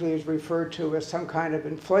now usually is referred to as some kind of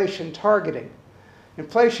inflation targeting.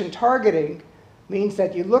 Inflation targeting means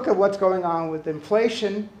that you look at what's going on with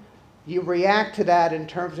inflation, you react to that in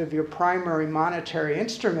terms of your primary monetary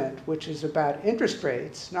instrument, which is about interest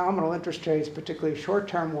rates, nominal interest rates, particularly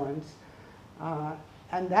short-term ones.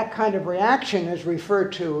 And that kind of reaction is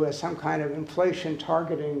referred to as some kind of inflation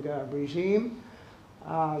targeting regime.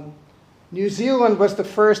 New Zealand was the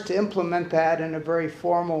first to implement that in a very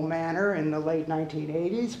formal manner in the late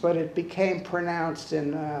 1980s, but it became pronounced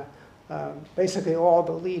in basically all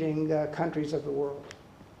the leading countries of the world.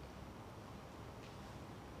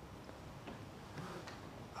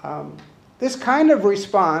 This kind of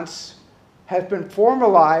response has been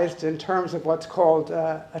formalized in terms of what's called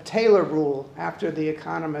a Taylor rule, after the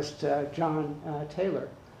economist John Taylor,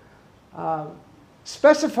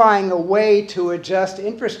 specifying a way to adjust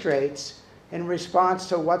interest rates in response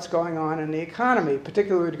to what's going on in the economy,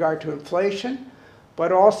 particularly with regard to inflation,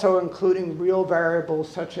 but also including real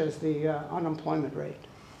variables such as the unemployment rate.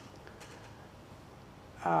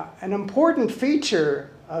 An important feature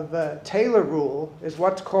of the Taylor rule is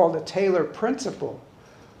what's called a Taylor principle,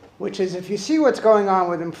 which is if you see what's going on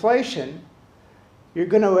with inflation, you're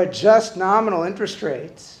going to adjust nominal interest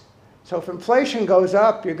rates. So if inflation goes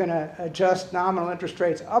up, you're going to adjust nominal interest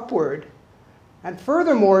rates upward. And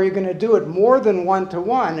furthermore, you're going to do it more than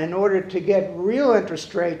one-to-one in order to get real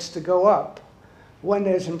interest rates to go up when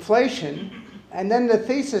there's inflation. And then the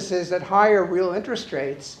thesis is that higher real interest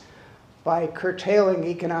rates, by curtailing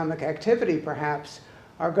economic activity perhaps,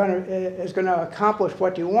 is going to accomplish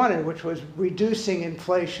what you wanted, which was reducing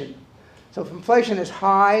inflation. So if inflation is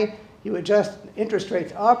high, you adjust interest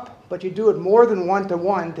rates up, but you do it more than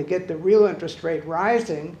one-to-one to get the real interest rate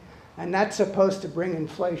rising, and that's supposed to bring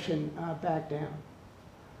inflation back down.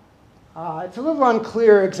 It's a little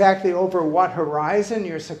unclear exactly over what horizon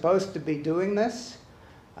you're supposed to be doing this.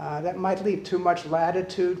 That might leave too much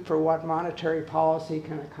latitude for what monetary policy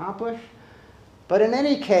can accomplish. But in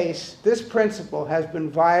any case, this principle has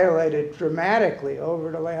been violated dramatically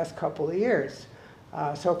over the last couple of years.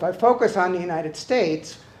 So if I focus on the United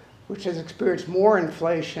States, which has experienced more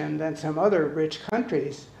inflation than some other rich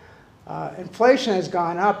countries, inflation has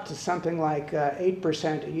gone up to something like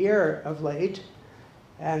 8% a year of late.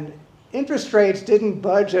 And interest rates didn't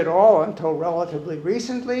budge at all until relatively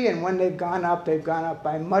recently. And when they've gone up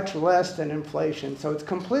by much less than inflation. So it's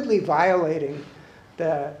completely violating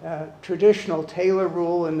the traditional Taylor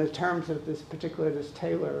rule in the terms of this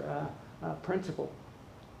Taylor principle.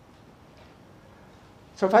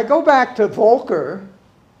 So if I go back to Volcker,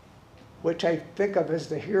 which I think of as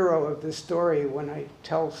the hero of this story when I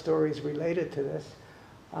tell stories related to this.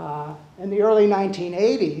 In the early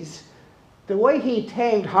 1980s, the way he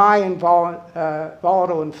tamed high and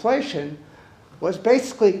volatile inflation was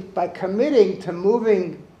basically by committing to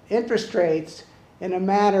moving interest rates in a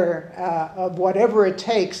manner of whatever it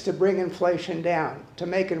takes to bring inflation down, to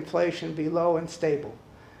make inflation be low and stable.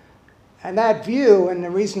 And that view, and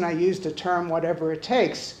the reason I used the term whatever it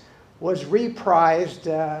takes, was reprised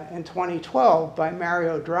in 2012 by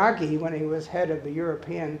Mario Draghi when he was head of the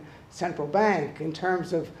European Central Bank in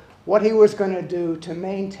terms of what he was going to do to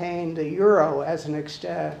maintain the euro as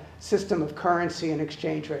a system of currency and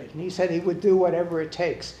exchange rate. And he said he would do whatever it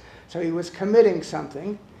takes. So he was committing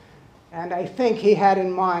something. And I think he had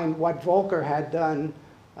in mind what Volcker had done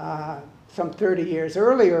some 30 years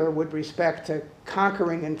earlier with respect to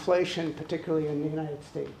conquering inflation, particularly in the United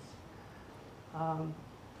States.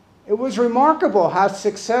 It was remarkable how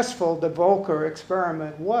successful the Volcker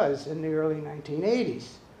experiment was in the early 1980s.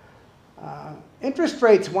 Interest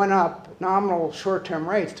rates went up, nominal short-term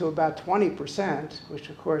rates, to about 20%, which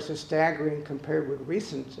of course is staggering compared with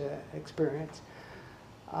recent experience.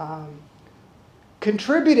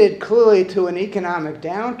 Contributed clearly to an economic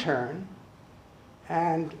downturn,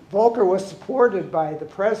 and Volcker was supported by the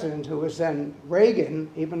president, who was then Reagan,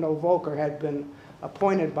 even though Volcker had been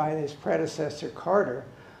appointed by his predecessor, Carter.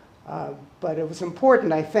 But it was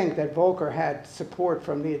important, I think, that Volcker had support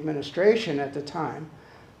from the administration at the time,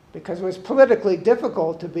 because it was politically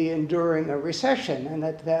difficult to be enduring a recession, and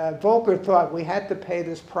that Volcker thought we had to pay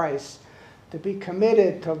this price to be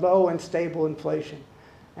committed to low and stable inflation.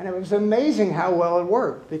 And it was amazing how well it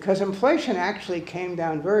worked, because inflation actually came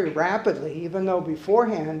down very rapidly, even though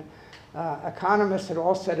beforehand economists had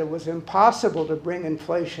all said it was impossible to bring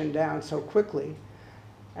inflation down so quickly.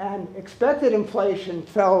 And expected inflation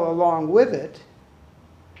fell along with it.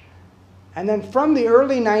 And then from the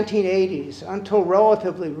early 1980s until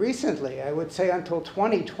relatively recently, I would say until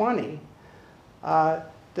 2020,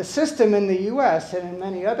 the system in the US and in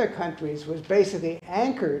many other countries was basically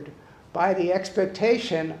anchored by the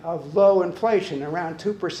expectation of low inflation, around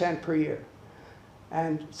 2% per year.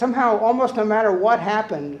 And somehow, almost no matter what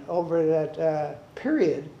happened over that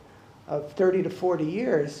period of 30 to 40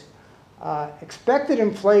 years, expected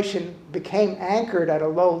inflation became anchored at a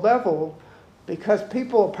low level because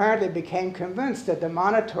people apparently became convinced that the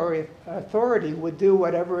monetary authority would do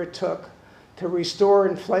whatever it took to restore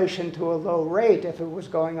inflation to a low rate if it was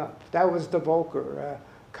going up. That was the Volcker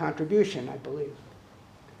contribution, I believe.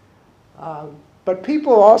 But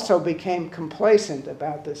people also became complacent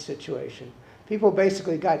about this situation. People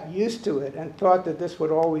basically got used to it and thought that this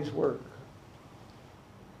would always work.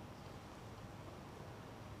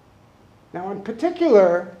 Now, in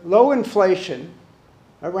particular, low inflation,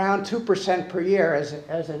 around 2% per year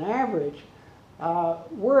as an average,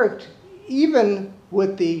 worked even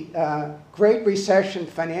with the Great Recession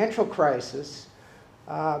financial crisis,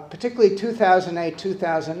 particularly 2008,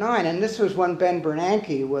 2009, and this was when Ben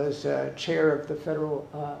Bernanke was chair of the Federal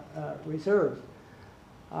Reserve.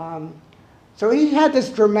 So he had this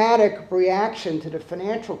dramatic reaction to the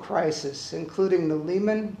financial crisis, including the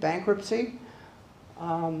Lehman bankruptcy.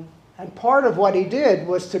 And part of what he did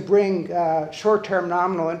was to bring short-term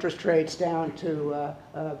nominal interest rates down to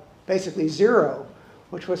basically zero,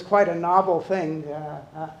 which was quite a novel thing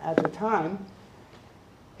at the time.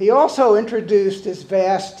 He also introduced this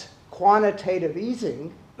vast quantitative easing,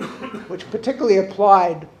 which particularly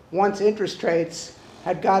applied once interest rates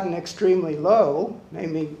had gotten extremely low,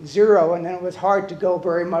 namely zero, and then it was hard to go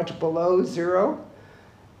very much below zero.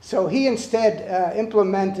 So he instead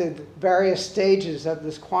implemented various stages of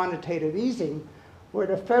this quantitative easing, where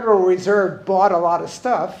the Federal Reserve bought a lot of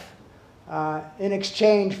stuff in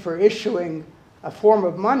exchange for issuing a form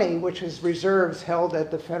of money, which is reserves held at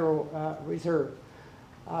the Federal Reserve.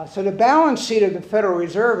 So the balance sheet of the Federal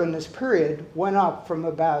Reserve in this period went up from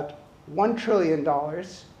about $1 trillion,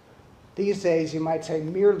 these days you might say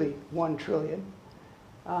merely $1 trillion,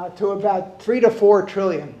 to about 3 to 4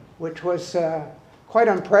 trillion, which was quite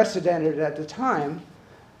unprecedented at the time.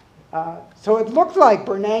 So it looked like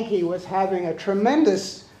Bernanke was having a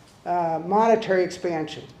tremendous monetary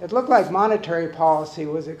expansion. It looked like monetary policy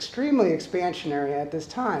was extremely expansionary at this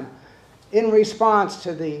time in response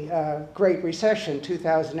to the Great Recession,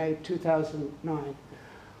 2008, 2009.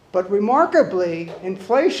 But remarkably,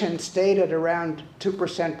 inflation stayed at around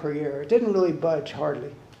 2% per year. It didn't really budge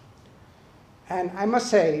hardly. And I must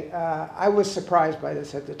say, I was surprised by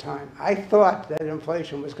this at the time. I thought that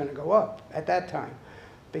inflation was going to go up at that time,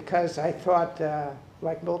 because I thought,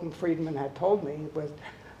 like Milton Friedman had told me,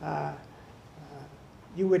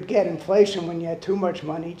 you would get inflation when you had too much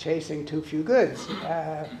money chasing too few goods.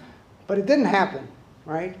 But it didn't happen,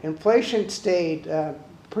 right? Inflation stayed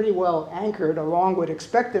pretty well anchored along with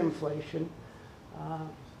expected inflation.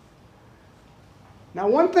 Now,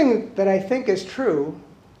 one thing that I think is true,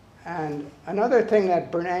 and another thing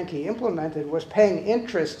that Bernanke implemented, was paying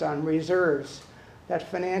interest on reserves that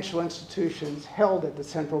financial institutions held at the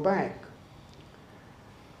central bank.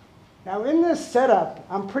 Now, in this setup,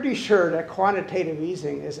 I'm pretty sure that quantitative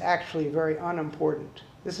easing is actually very unimportant.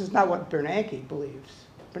 This is not what Bernanke believes.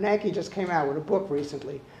 Bernanke just came out with a book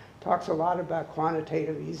recently, talks a lot about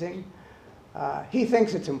quantitative easing. He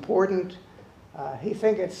thinks it's important. He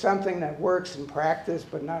thinks it's something that works in practice,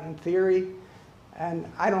 but not in theory.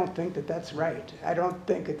 And I don't think that that's right. I don't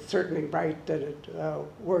think it's certainly right that it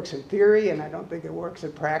works in theory, and I don't think it works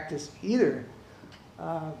in practice either.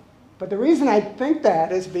 But the reason I think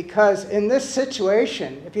that is because in this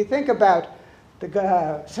situation, if you think about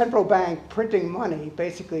the central bank printing money,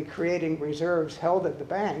 basically creating reserves held at the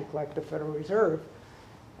bank, like the Federal Reserve,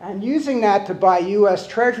 and using that to buy US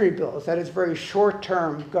Treasury bills, that is very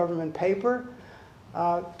short-term government paper,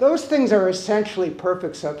 those things are essentially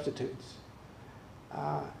perfect substitutes.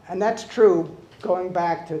 And that's true going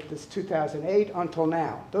back to this 2008 until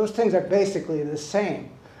now. Those things are basically the same.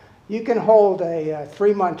 You can hold a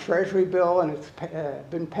 3-month Treasury bill, and it's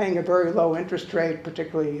been paying a very low interest rate,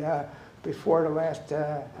 particularly before the last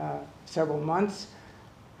several months.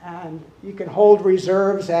 And you can hold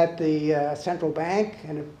reserves at the central bank,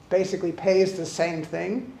 and it basically pays the same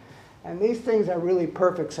thing. And these things are really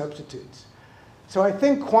perfect substitutes. So I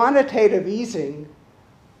think quantitative easing,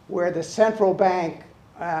 where the central bank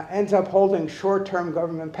ends up holding short-term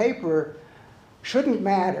government paper, shouldn't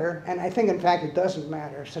matter, and I think, in fact, it doesn't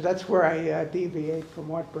matter. So that's where I deviate from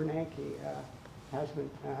what Bernanke has been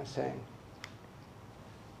saying.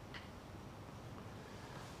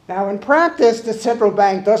 Now, in practice, the central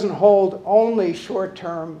bank doesn't hold only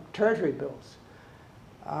short-term Treasury bills.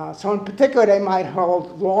 So in particular, they might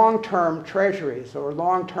hold long-term treasuries or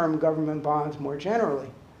long-term government bonds more generally.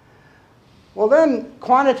 Well, then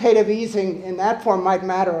quantitative easing in that form might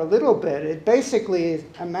matter a little bit. It basically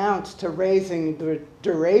amounts to raising the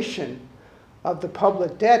duration of the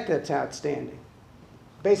public debt that's outstanding,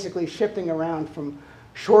 basically shifting around from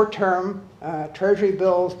short-term Treasury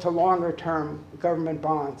bills to longer-term government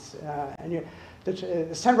bonds. The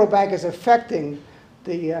central bank is affecting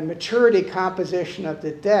the maturity composition of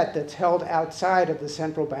the debt that's held outside of the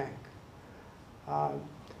central bank.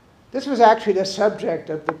 This was actually the subject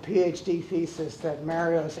of the PhD thesis that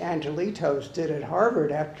Marios Angelitos did at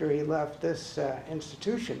Harvard after he left this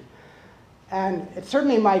institution. And it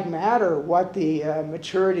certainly might matter what the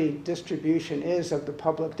maturity distribution is of the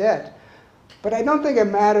public debt. But I don't think it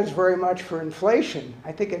matters very much for inflation.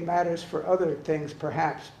 I think it matters for other things,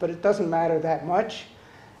 perhaps. But it doesn't matter that much.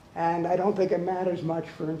 And I don't think it matters much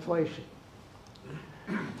for inflation.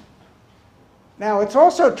 Now, it's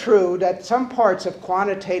also true that some parts of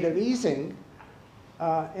quantitative easing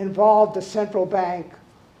involve the central bank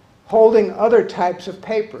holding other types of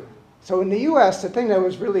paper. So in the US, the thing that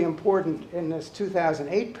was really important in this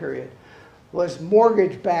 2008 period was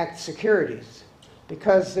mortgage-backed securities,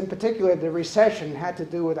 because in particular the recession had to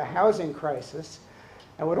do with a housing crisis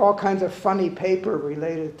and with all kinds of funny paper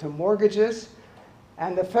related to mortgages.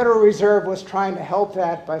 And the Federal Reserve was trying to help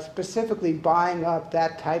that by specifically buying up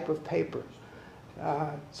that type of paper.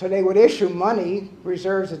 So they would issue money,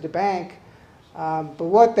 reserves at the bank, but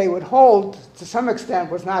what they would hold, to some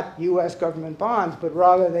extent, was not US government bonds, but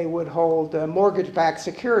rather they would hold mortgage-backed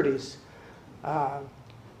securities,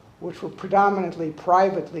 which were predominantly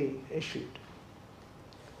privately issued.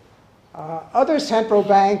 Other central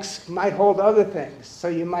banks might hold other things, so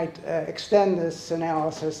you might extend this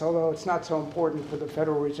analysis, although it's not so important for the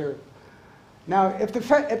Federal Reserve. Now, if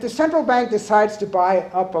the central bank decides to buy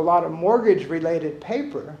up a lot of mortgage-related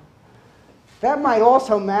paper, that might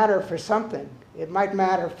also matter for something. It might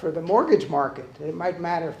matter for the mortgage market. It might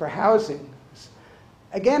matter for housing.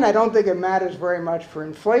 Again, I don't think it matters very much for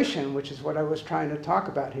inflation, which is what I was trying to talk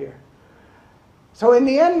about here. So in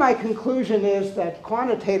the end, my conclusion is that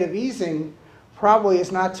quantitative easing probably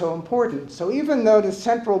is not so important. So even though the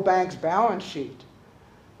central bank's balance sheet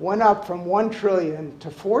went up from 1 trillion to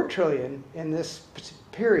 4 trillion in this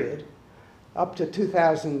period, up to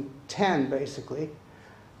 2010, basically,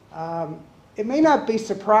 it may not be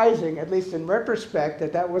surprising, at least in retrospect,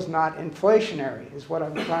 that that was not inflationary, is what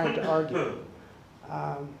I'm trying to argue.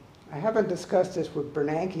 I haven't discussed this with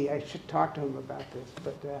Bernanke. I should talk to him about this,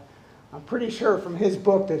 but I'm pretty sure from his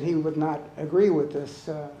book that he would not agree with this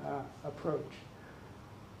approach.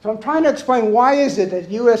 So I'm trying to explain why is it that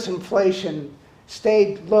US inflation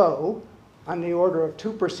stayed low on the order of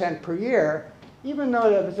 2% per year, even though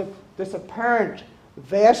there was this apparent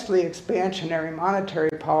vastly expansionary monetary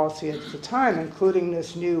policy at the time, including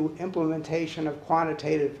this new implementation of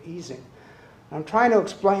quantitative easing. I'm trying to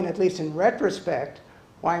explain, at least in retrospect,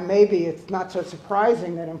 why maybe it's not so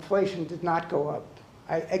surprising that inflation did not go up.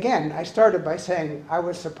 Again, I started by saying I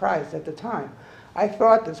was surprised at the time. I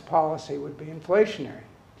thought this policy would be inflationary.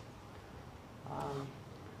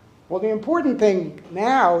 Well, the important thing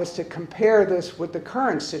now is to compare this with the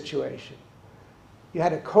current situation. You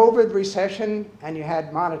had a COVID recession and you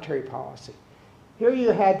had monetary policy. Here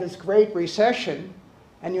you had this great recession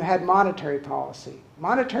and you had monetary policy.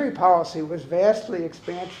 Monetary policy was vastly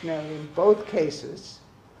expansionary in both cases.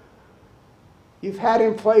 You've had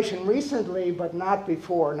inflation recently, but not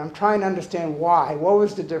before, and I'm trying to understand why. What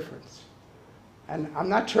was the difference? And I'm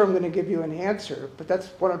not sure I'm going to give you an answer, but that's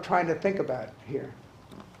what I'm trying to think about here.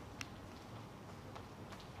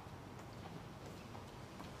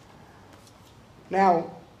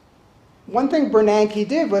 Now, one thing Bernanke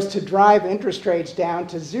did was to drive interest rates down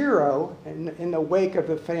to zero in the wake of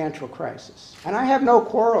the financial crisis. And I have no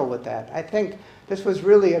quarrel with that. I think this was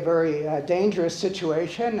really a very dangerous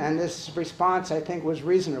situation, and this response, I think, was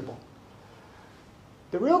reasonable.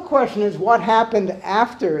 The real question is what happened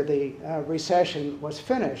after the recession was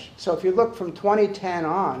finished. So if you look from 2010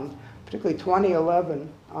 on, particularly 2011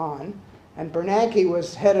 on, and Bernanke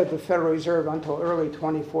was head of the Federal Reserve until early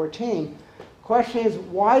 2014, question is,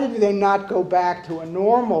 why did they not go back to a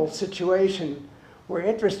normal situation where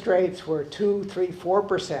interest rates were 2, 3,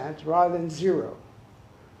 4% rather than zero?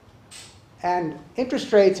 And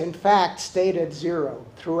interest rates, in fact, stayed at zero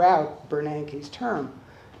throughout Bernanke's term.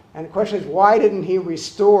 And the question is, why didn't he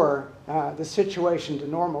restore the situation to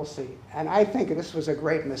normalcy? And I think this was a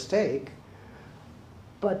great mistake.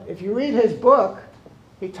 But if you read his book,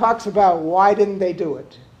 he talks about why didn't they do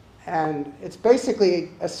it. And it's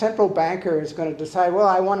basically a central banker is going to decide, well,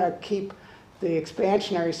 I want to keep the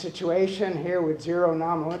expansionary situation here with zero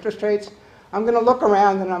nominal interest rates. I'm going to look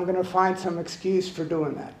around and I'm going to find some excuse for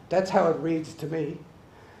doing that. That's how it reads to me.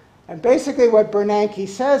 And basically what Bernanke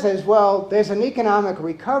says is, well, there's an economic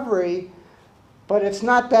recovery, but it's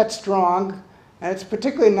not that strong. And it's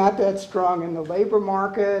particularly not that strong in the labor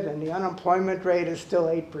market, and the unemployment rate is still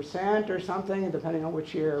 8% or something, depending on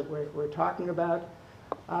which year we're talking about.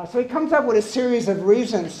 So he comes up with a series of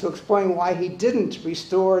reasons to explain why he didn't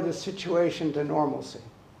restore the situation to normalcy.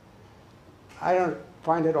 I don't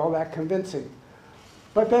find it all that convincing.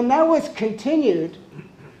 But then that was continued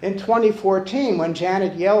in 2014 when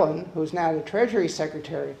Janet Yellen, who's now the Treasury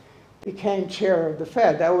Secretary, became chair of the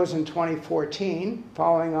Fed. That was in 2014,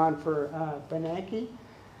 following on for Bernanke.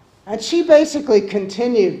 And she basically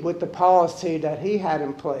continued with the policy that he had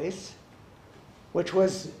in place, which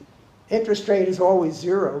was interest rate is always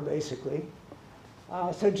zero, basically.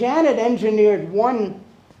 So Janet engineered one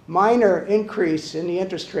minor increase in the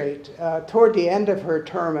interest rate toward the end of her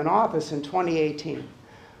term in office in 2018.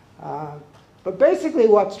 But basically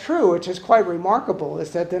what's true, which is quite remarkable,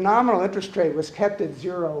 is that the nominal interest rate was kept at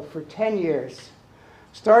zero for 10 years,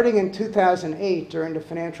 starting in 2008 during the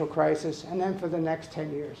financial crisis, and then for the next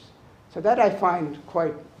 10 years. So that I find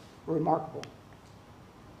quite remarkable.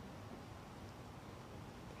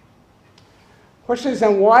 Question is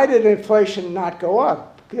then, why did inflation not go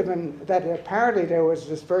up, given that apparently there was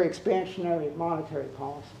this very expansionary monetary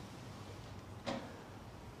policy?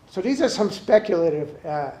 So these are some speculative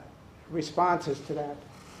responses to that.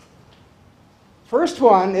 First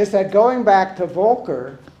one is that going back to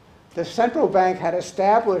Volcker, the central bank had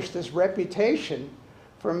established this reputation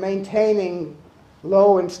for maintaining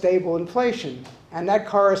low and stable inflation, and that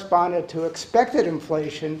corresponded to expected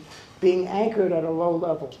inflation being anchored at a low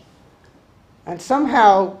level. And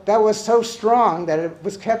somehow that was so strong that it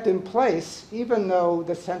was kept in place even though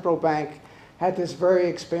the central bank had this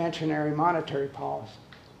very expansionary monetary policy.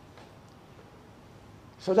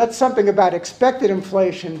 So that's something about expected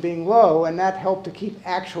inflation being low, and that helped to keep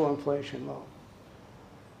actual inflation low.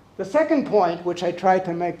 The second point, which I tried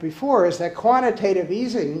to make before, is that quantitative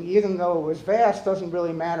easing, even though it was vast, doesn't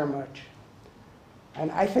really matter much.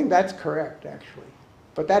 And I think that's correct, actually.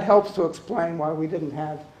 But that helps to explain why we didn't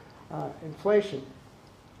have inflation.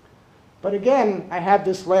 But again, I have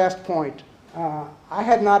this last point. I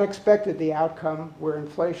had not expected the outcome where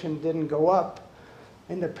inflation didn't go up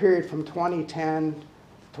in the period from 2010,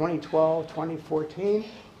 2012, 2014.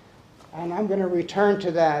 And I'm going to return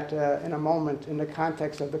to that in a moment in the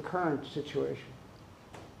context of the current situation.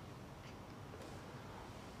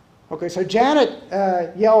 Okay, so Janet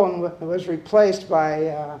Yellen was replaced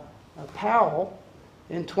by Powell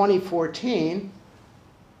in 2014.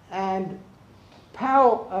 And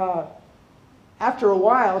Powell, after a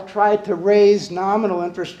while, tried to raise nominal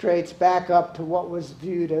interest rates back up to what was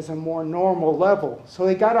viewed as a more normal level. So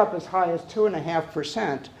he got up as high as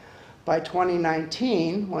 2.5% by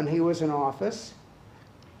 2019 when he was in office.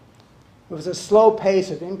 It was a slow pace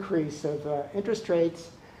of increase of interest rates.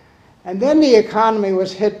 And then the economy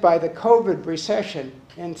was hit by the COVID recession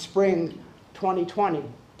in spring 2020,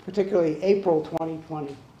 particularly April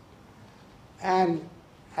 2020. And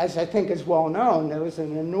as I think is well known, there was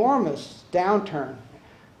an enormous downturn.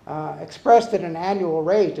 Expressed at an annual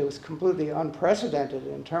rate, it was completely unprecedented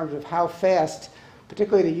in terms of how fast,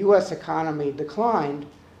 particularly the US economy, declined,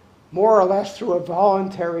 more or less through a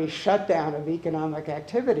voluntary shutdown of economic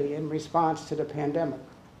activity in response to the pandemic.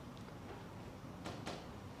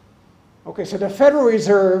 Okay, so the Federal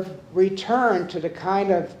Reserve returned to the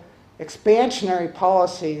kind of expansionary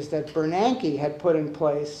policies that Bernanke had put in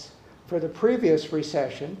place for the previous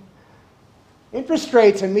recession. Interest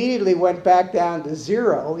rates immediately went back down to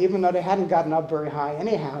zero, even though they hadn't gotten up very high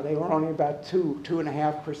anyhow. They were only about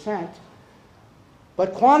 2.5%.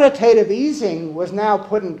 But quantitative easing was now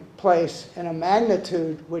put in place in a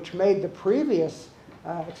magnitude which made the previous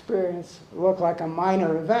experience look like a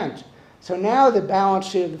minor event. So now the balance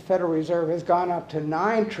sheet of the Federal Reserve has gone up to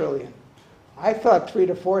 $9 trillion. I thought $3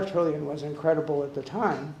 to $4 trillion was incredible at the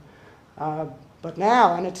time. But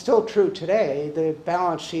now, and it's still true today, the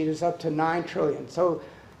balance sheet is up to $9 trillion. So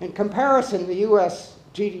in comparison, the US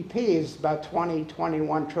GDP is about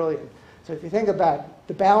 21 trillion. So if you think about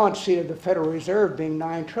the balance sheet of the Federal Reserve being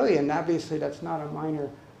 $9 trillion, obviously that's not a minor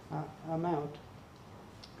amount.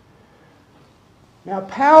 Now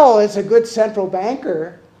Powell is a good central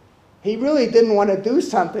banker. He really didn't want to do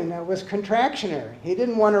something that was contractionary. He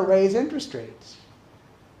didn't want to raise interest rates.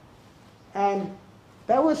 And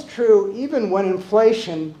that was true even when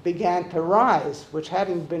inflation began to rise, which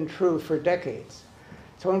hadn't been true for decades.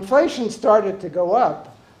 So inflation started to go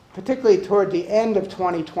up, particularly toward the end of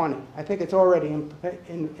 2020. I think it's already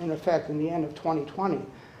in effect in the end of 2020.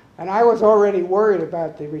 And I was already worried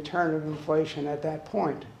about the return of inflation at that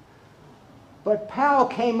point. But Powell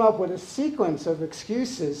came up with a sequence of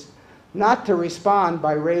excuses not to respond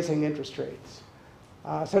by raising interest rates.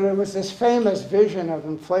 So there was this famous vision of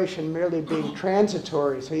inflation merely being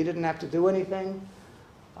transitory, so you didn't have to do anything.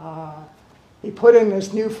 He put in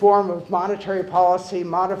this new form of monetary policy,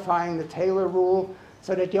 modifying the Taylor rule,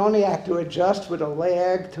 so that you only have to adjust with a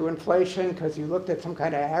lag to inflation because you looked at some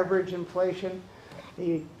kind of average inflation.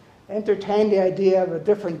 He entertained the idea of a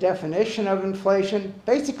different definition of inflation.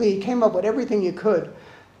 Basically, he came up with everything you could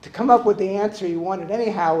to come up with the answer you wanted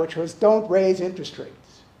anyhow, which was don't raise interest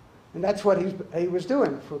rates. And that's what he was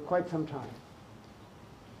doing for quite some time.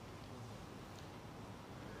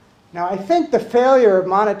 Now, I think the failure of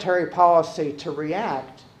monetary policy to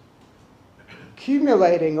react,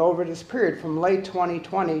 accumulating over this period from late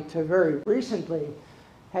 2020 to very recently,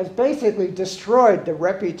 has basically destroyed the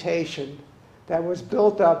reputation that was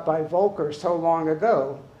built up by Volcker so long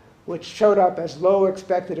ago, which showed up as low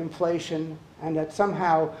expected inflation, and that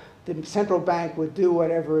somehow the central bank would do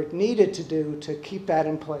whatever it needed to do to keep that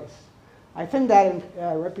in place. I think that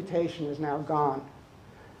reputation is now gone.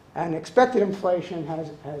 And expected inflation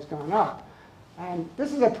has gone up. And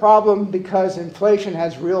this is a problem because inflation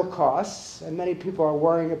has real costs, and many people are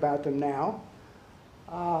worrying about them now.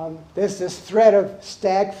 There's this threat of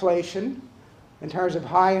stagflation, in terms of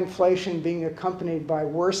high inflation being accompanied by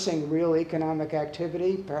worsening real economic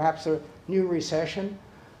activity, perhaps a new recession.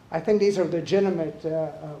 I think these are legitimate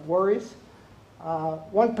worries.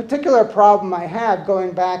 One particular problem I have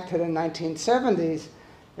going back to the 1970s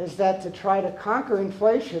is that to try to conquer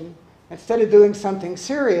inflation, instead of doing something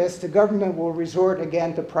serious, the government will resort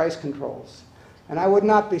again to price controls. And I would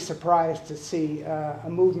not be surprised to see a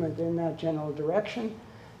movement in that general direction.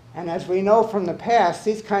 And as we know from the past,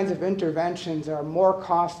 these kinds of interventions are more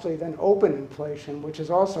costly than open inflation, which is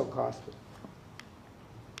also costly.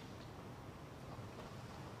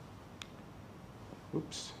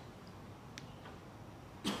 Oops.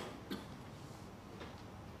 I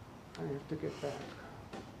have to get back.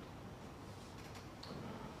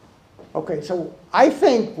 Okay, so I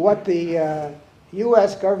think what the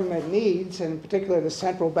US government needs, and in particular the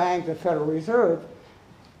central bank, the Federal Reserve,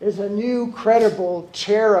 is a new credible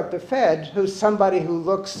chair of the Fed who's somebody who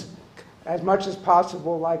looks as much as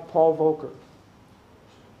possible like Paul Volcker.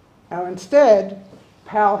 Now instead,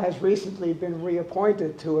 Powell has recently been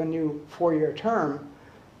reappointed to a new 4-year term.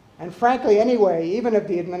 And frankly, anyway, even if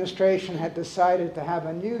the administration had decided to have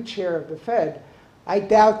a new chair of the Fed, I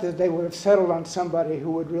doubt that they would have settled on somebody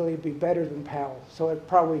who would really be better than Powell. So it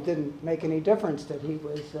probably didn't make any difference that he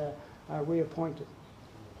was reappointed.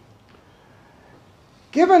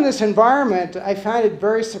 Given this environment, I find it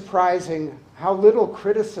very surprising how little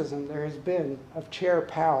criticism there has been of Chair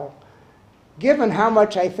Powell, given how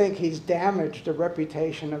much I think he's damaged the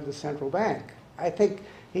reputation of the central bank. I think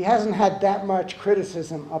he hasn't had that much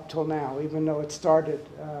criticism up till now, even though it started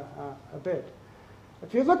a bit.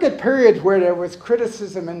 If you look at periods where there was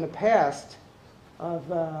criticism in the past of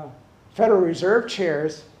Federal Reserve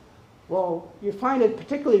chairs, well, you find it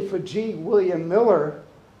particularly for G. William Miller,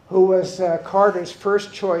 who was Carter's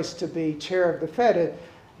first choice to be chair of the Fed.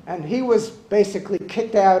 And he was basically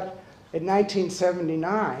kicked out in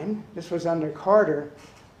 1979. This was under Carter.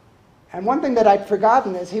 And one thing that I'd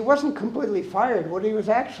forgotten is he wasn't completely fired. What he was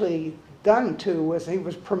actually done to was he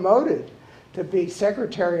was promoted to be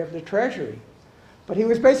Secretary of the Treasury. But he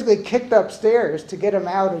was basically kicked upstairs to get him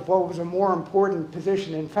out of what was a more important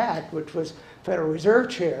position, in fact, which was Federal Reserve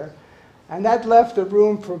Chair. And that left the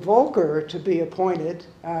room for Volcker to be appointed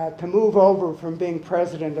to move over from being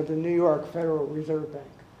president of the New York Federal Reserve Bank.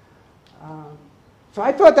 So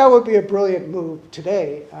I thought that would be a brilliant move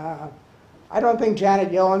today. I don't think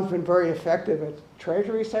Janet Yellen's been very effective as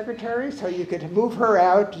Treasury Secretary, so you could move her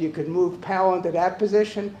out, you could move Powell into that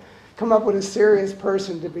position, come up with a serious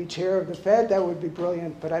person to be chair of the Fed. That would be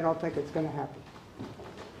brilliant, but I don't think it's going to happen.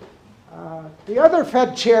 The other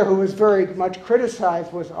Fed chair who was very much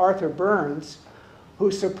criticized was Arthur Burns,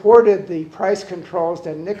 who supported the price controls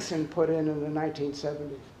that Nixon put in the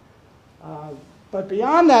 1970s. But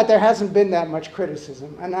beyond that, there hasn't been that much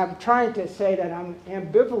criticism. And I'm trying to say that I'm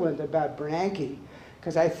ambivalent about Bernanke,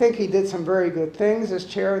 because I think he did some very good things as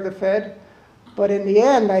chair of the Fed. But in the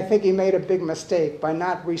end, I think he made a big mistake by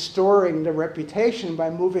not restoring the reputation by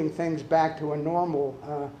moving things back to a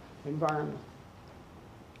normal environment.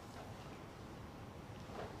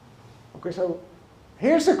 Okay, so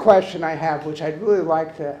here's a question I have, which I'd really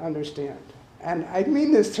like to understand. And I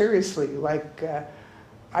mean this seriously. Like,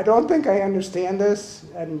 I don't think I understand this.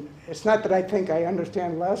 And it's not that I think I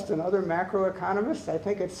understand less than other macroeconomists. I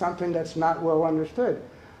think it's something that's not well understood.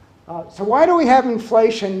 So why do we have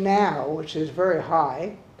inflation now, which is very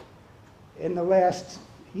high, in the last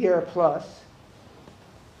year plus,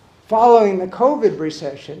 following the COVID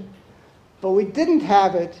recession, but we didn't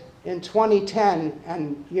have it in 2010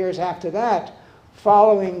 and years after that,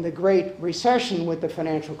 following the Great Recession with the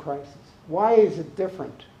financial crisis? Why is it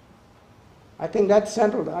different? I think that's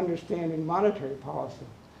central to understanding monetary policy.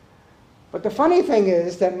 But the funny thing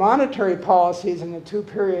is that monetary policies in the two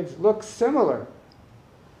periods look similar.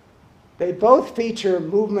 They both feature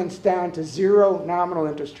movements down to zero nominal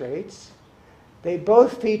interest rates. They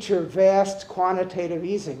both feature vast quantitative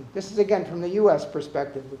easing. This is, again, from the US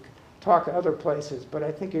perspective. We could talk other places, but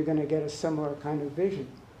I think you're going to get a similar kind of vision.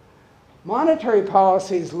 Monetary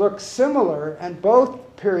policies look similar, and both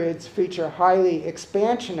periods feature highly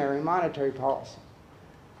expansionary monetary policy.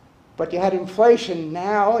 But you had inflation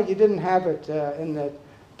now, you didn't have it in the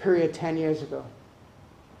period 10 years ago.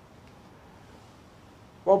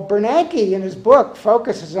 Well, Bernanke, in his book,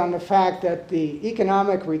 focuses on the fact that the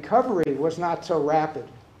economic recovery was not so rapid.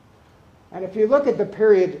 And if you look at the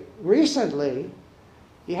period recently,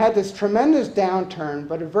 you had this tremendous downturn,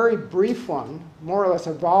 but a very brief one, more or less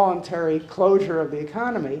a voluntary closure of the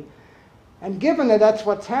economy. And given that that's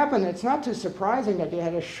what's happened, it's not too surprising that you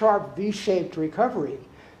had a sharp V-shaped recovery,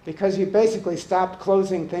 because you basically stopped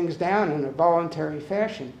closing things down in a voluntary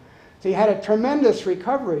fashion. So you had a tremendous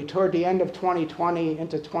recovery toward the end of 2020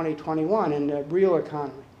 into 2021 in the real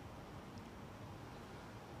economy.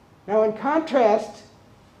 Now, in contrast,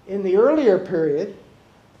 in the earlier period,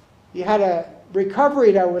 you had a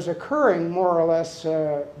recovery that was occurring more or less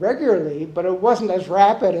regularly, but it wasn't as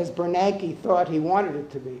rapid as Bernanke thought he wanted it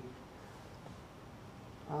to be.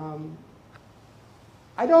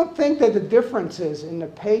 I don't think that the differences in the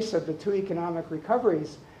pace of the two economic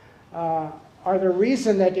recoveries are the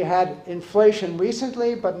reason that you had inflation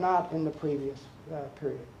recently, but not in the previous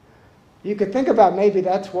period. You could think about maybe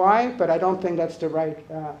that's why, but I don't think that's the right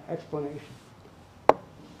explanation.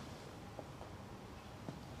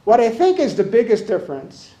 What I think is the biggest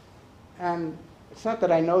difference, and it's not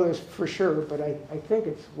that I know this for sure, but I think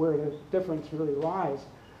it's where the difference really lies,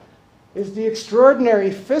 is the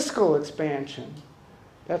extraordinary fiscal expansion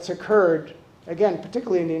that's occurred, again,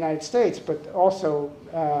 particularly in the United States, but also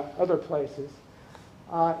other places,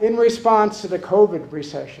 in response to the COVID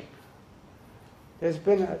recession. There's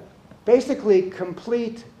been a basically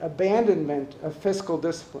complete abandonment of fiscal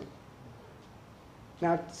discipline.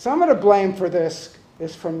 Now, some of the blame for this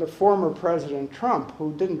is from the former President Trump,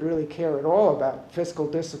 who didn't really care at all about fiscal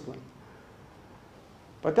discipline.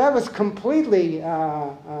 But that was completely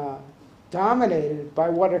dominated by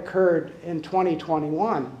what occurred in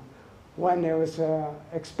 2021, when there was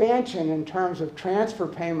expansion in terms of transfer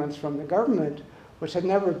payments from the government, which had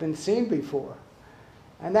never been seen before.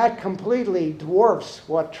 And that completely dwarfs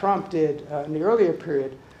what Trump did in the earlier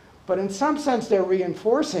period. But in some sense, they're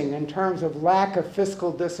reinforcing in terms of lack of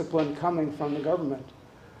fiscal discipline coming from the government.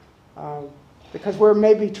 Because where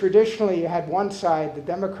maybe traditionally you had one side, the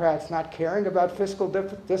Democrats, not caring about fiscal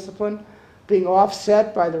discipline, being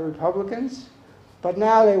offset by the Republicans, but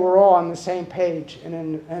now they were all on the same page,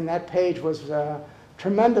 and that page was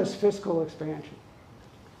tremendous fiscal expansion.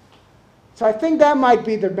 So I think that might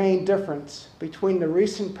be the main difference between the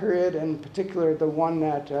recent period, and in particular the one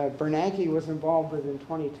that Bernanke was involved with in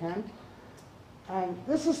 2010. And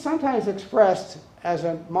this is sometimes expressed as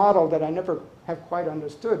a model that I never have quite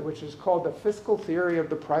understood, which is called the fiscal theory of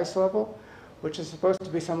the price level, which is supposed to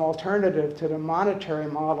be some alternative to the monetary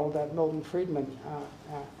model that Milton Friedman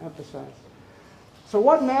emphasized. So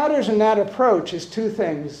what matters in that approach is two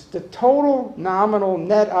things: the total nominal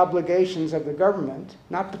net obligations of the government,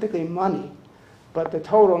 not particularly money, but the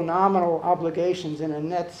total nominal obligations in a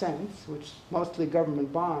net sense, which is mostly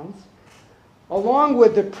government bonds, along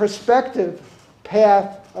with the prospective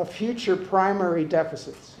path of future primary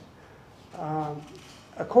deficits.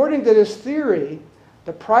 According to this theory,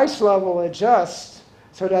 the price level adjusts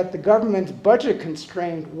so that the government's budget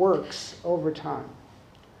constraint works over time.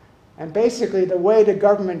 And basically, the way the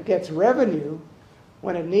government gets revenue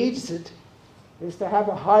when it needs it is to have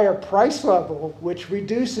a higher price level, which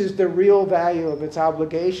reduces the real value of its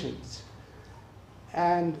obligations.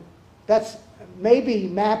 And that's maybe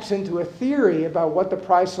maps into a theory about what the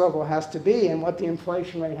price level has to be and what the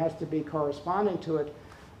inflation rate has to be corresponding to it.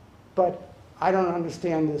 But I don't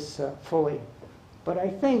understand this fully. But I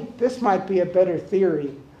think this might be a better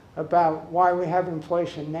theory about why we have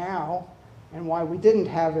inflation now and why we didn't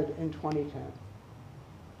have it in 2010.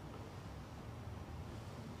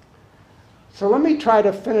 So let me try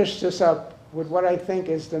to finish this up with what I think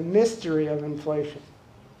is the mystery of inflation.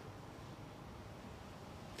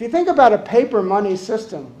 If you think about a paper money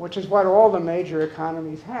system, which is what all the major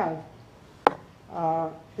economies have,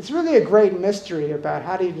 it's really a great mystery about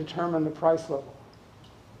how do you determine the price level.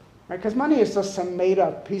 Right? Because money is just some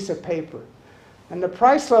made-up piece of paper. And the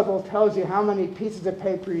price level tells you how many pieces of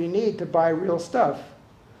paper you need to buy real stuff.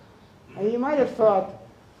 And you might have thought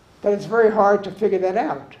that it's very hard to figure that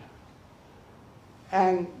out.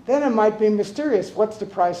 And then it might be mysterious. What's the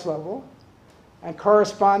price level? And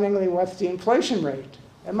correspondingly, what's the inflation rate?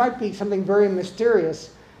 It might be something very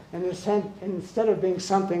mysterious instead of being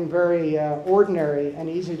something very ordinary and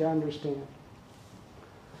easy to understand.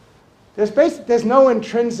 There's no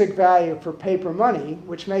intrinsic value for paper money,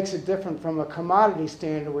 which makes it different from a commodity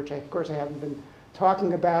standard, which of course I haven't been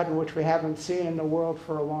talking about and which we haven't seen in the world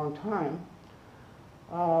for a long time.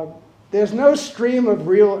 There's no stream of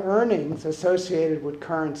real earnings associated with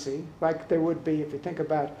currency, like there would be if you think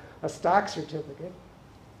about a stock certificate.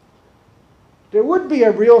 There would be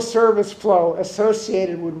a real service flow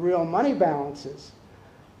associated with real money balances.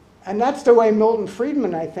 And that's the way Milton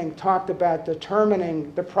Friedman, I think, talked about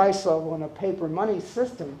determining the price level in a paper money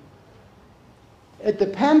system. It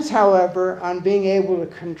depends, however, on being able to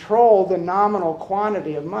control the nominal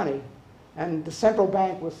quantity of money. And the central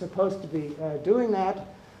bank was supposed to be doing that.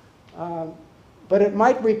 But it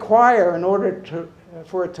might require, in order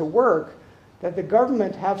for it to work, that the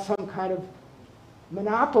government have some kind of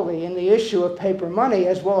monopoly in the issue of paper money,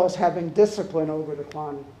 as well as having discipline over the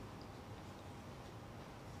quantity.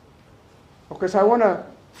 Of course, I want to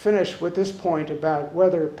finish with this point about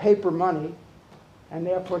whether paper money, and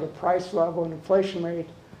therefore the price level and inflation rate,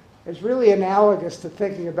 is really analogous to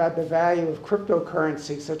thinking about the value of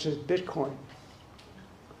cryptocurrency, such as Bitcoin.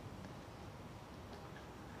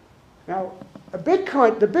 Now, the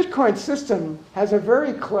Bitcoin system has a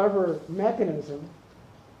very clever mechanism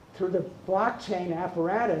through the blockchain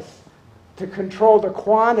apparatus to control the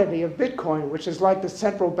quantity of Bitcoin, which is like the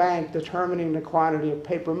central bank determining the quantity of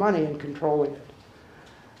paper money and controlling it.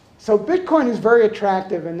 So Bitcoin is very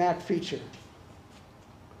attractive in that feature.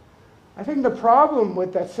 I think the problem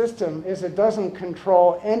with that system is it doesn't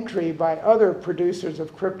control entry by other producers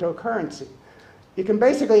of cryptocurrency. You can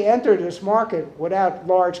basically enter this market without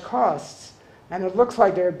large costs, and it looks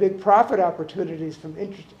like there are big profit opportunities from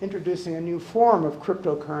introducing a new form of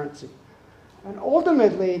cryptocurrency. And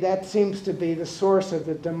ultimately, that seems to be the source of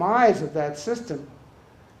the demise of that system.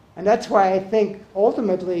 And that's why I think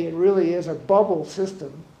ultimately it really is a bubble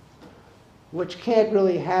system, which can't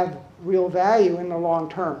really have real value in the long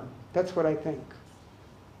term. That's what I think.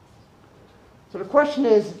 So the question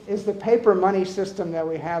is the paper money system that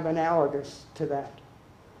we have analogous to that?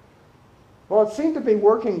 Well, it seemed to be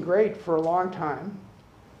working great for a long time.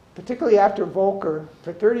 particularly after Volcker,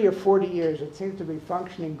 for 30 or 40 years, it seems to be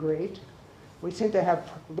functioning great. We seem to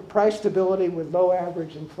have price stability with low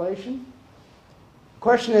average inflation.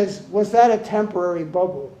 Question is, was that a temporary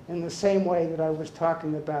bubble in the same way that I was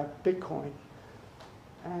talking about Bitcoin?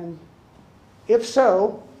 And if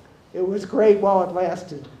so, it was great while it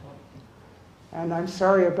lasted. And I'm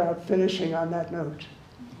sorry about finishing on that note.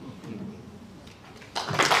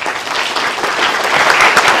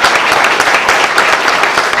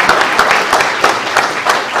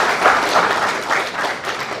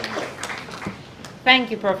 Thank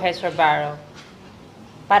you, Professor Barro.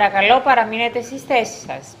 Παρακαλώ παραμείνετε στις θέσεις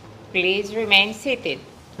σας. Please remain seated.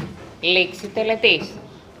 Λήξη τελετής.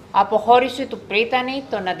 Αποχώρηση του πρίτανη,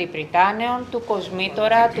 των αντιπριτάνεων, του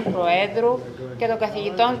κοσμήτορα, του Προέδρου και των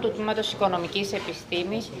καθηγητών του Τμήματος Οικονομικής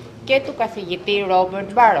Επιστήμης και του καθηγητή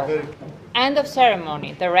Robert Barro. End of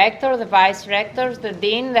ceremony. The rector, the vice rectors, the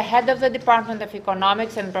dean, the head of the Department of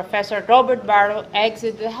Economics and Professor Robert Barro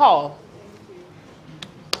exit the hall.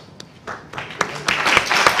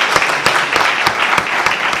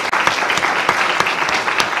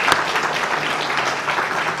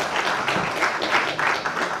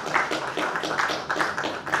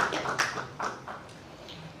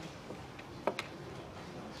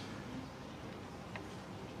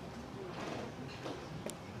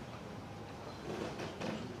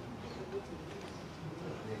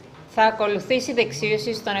 Θα ακολουθήσει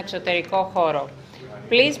δεξίωση στον εξωτερικό χώρο.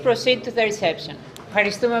 Please proceed to the reception.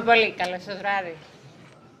 Ευχαριστούμε πολύ. Καλό σας βράδυ.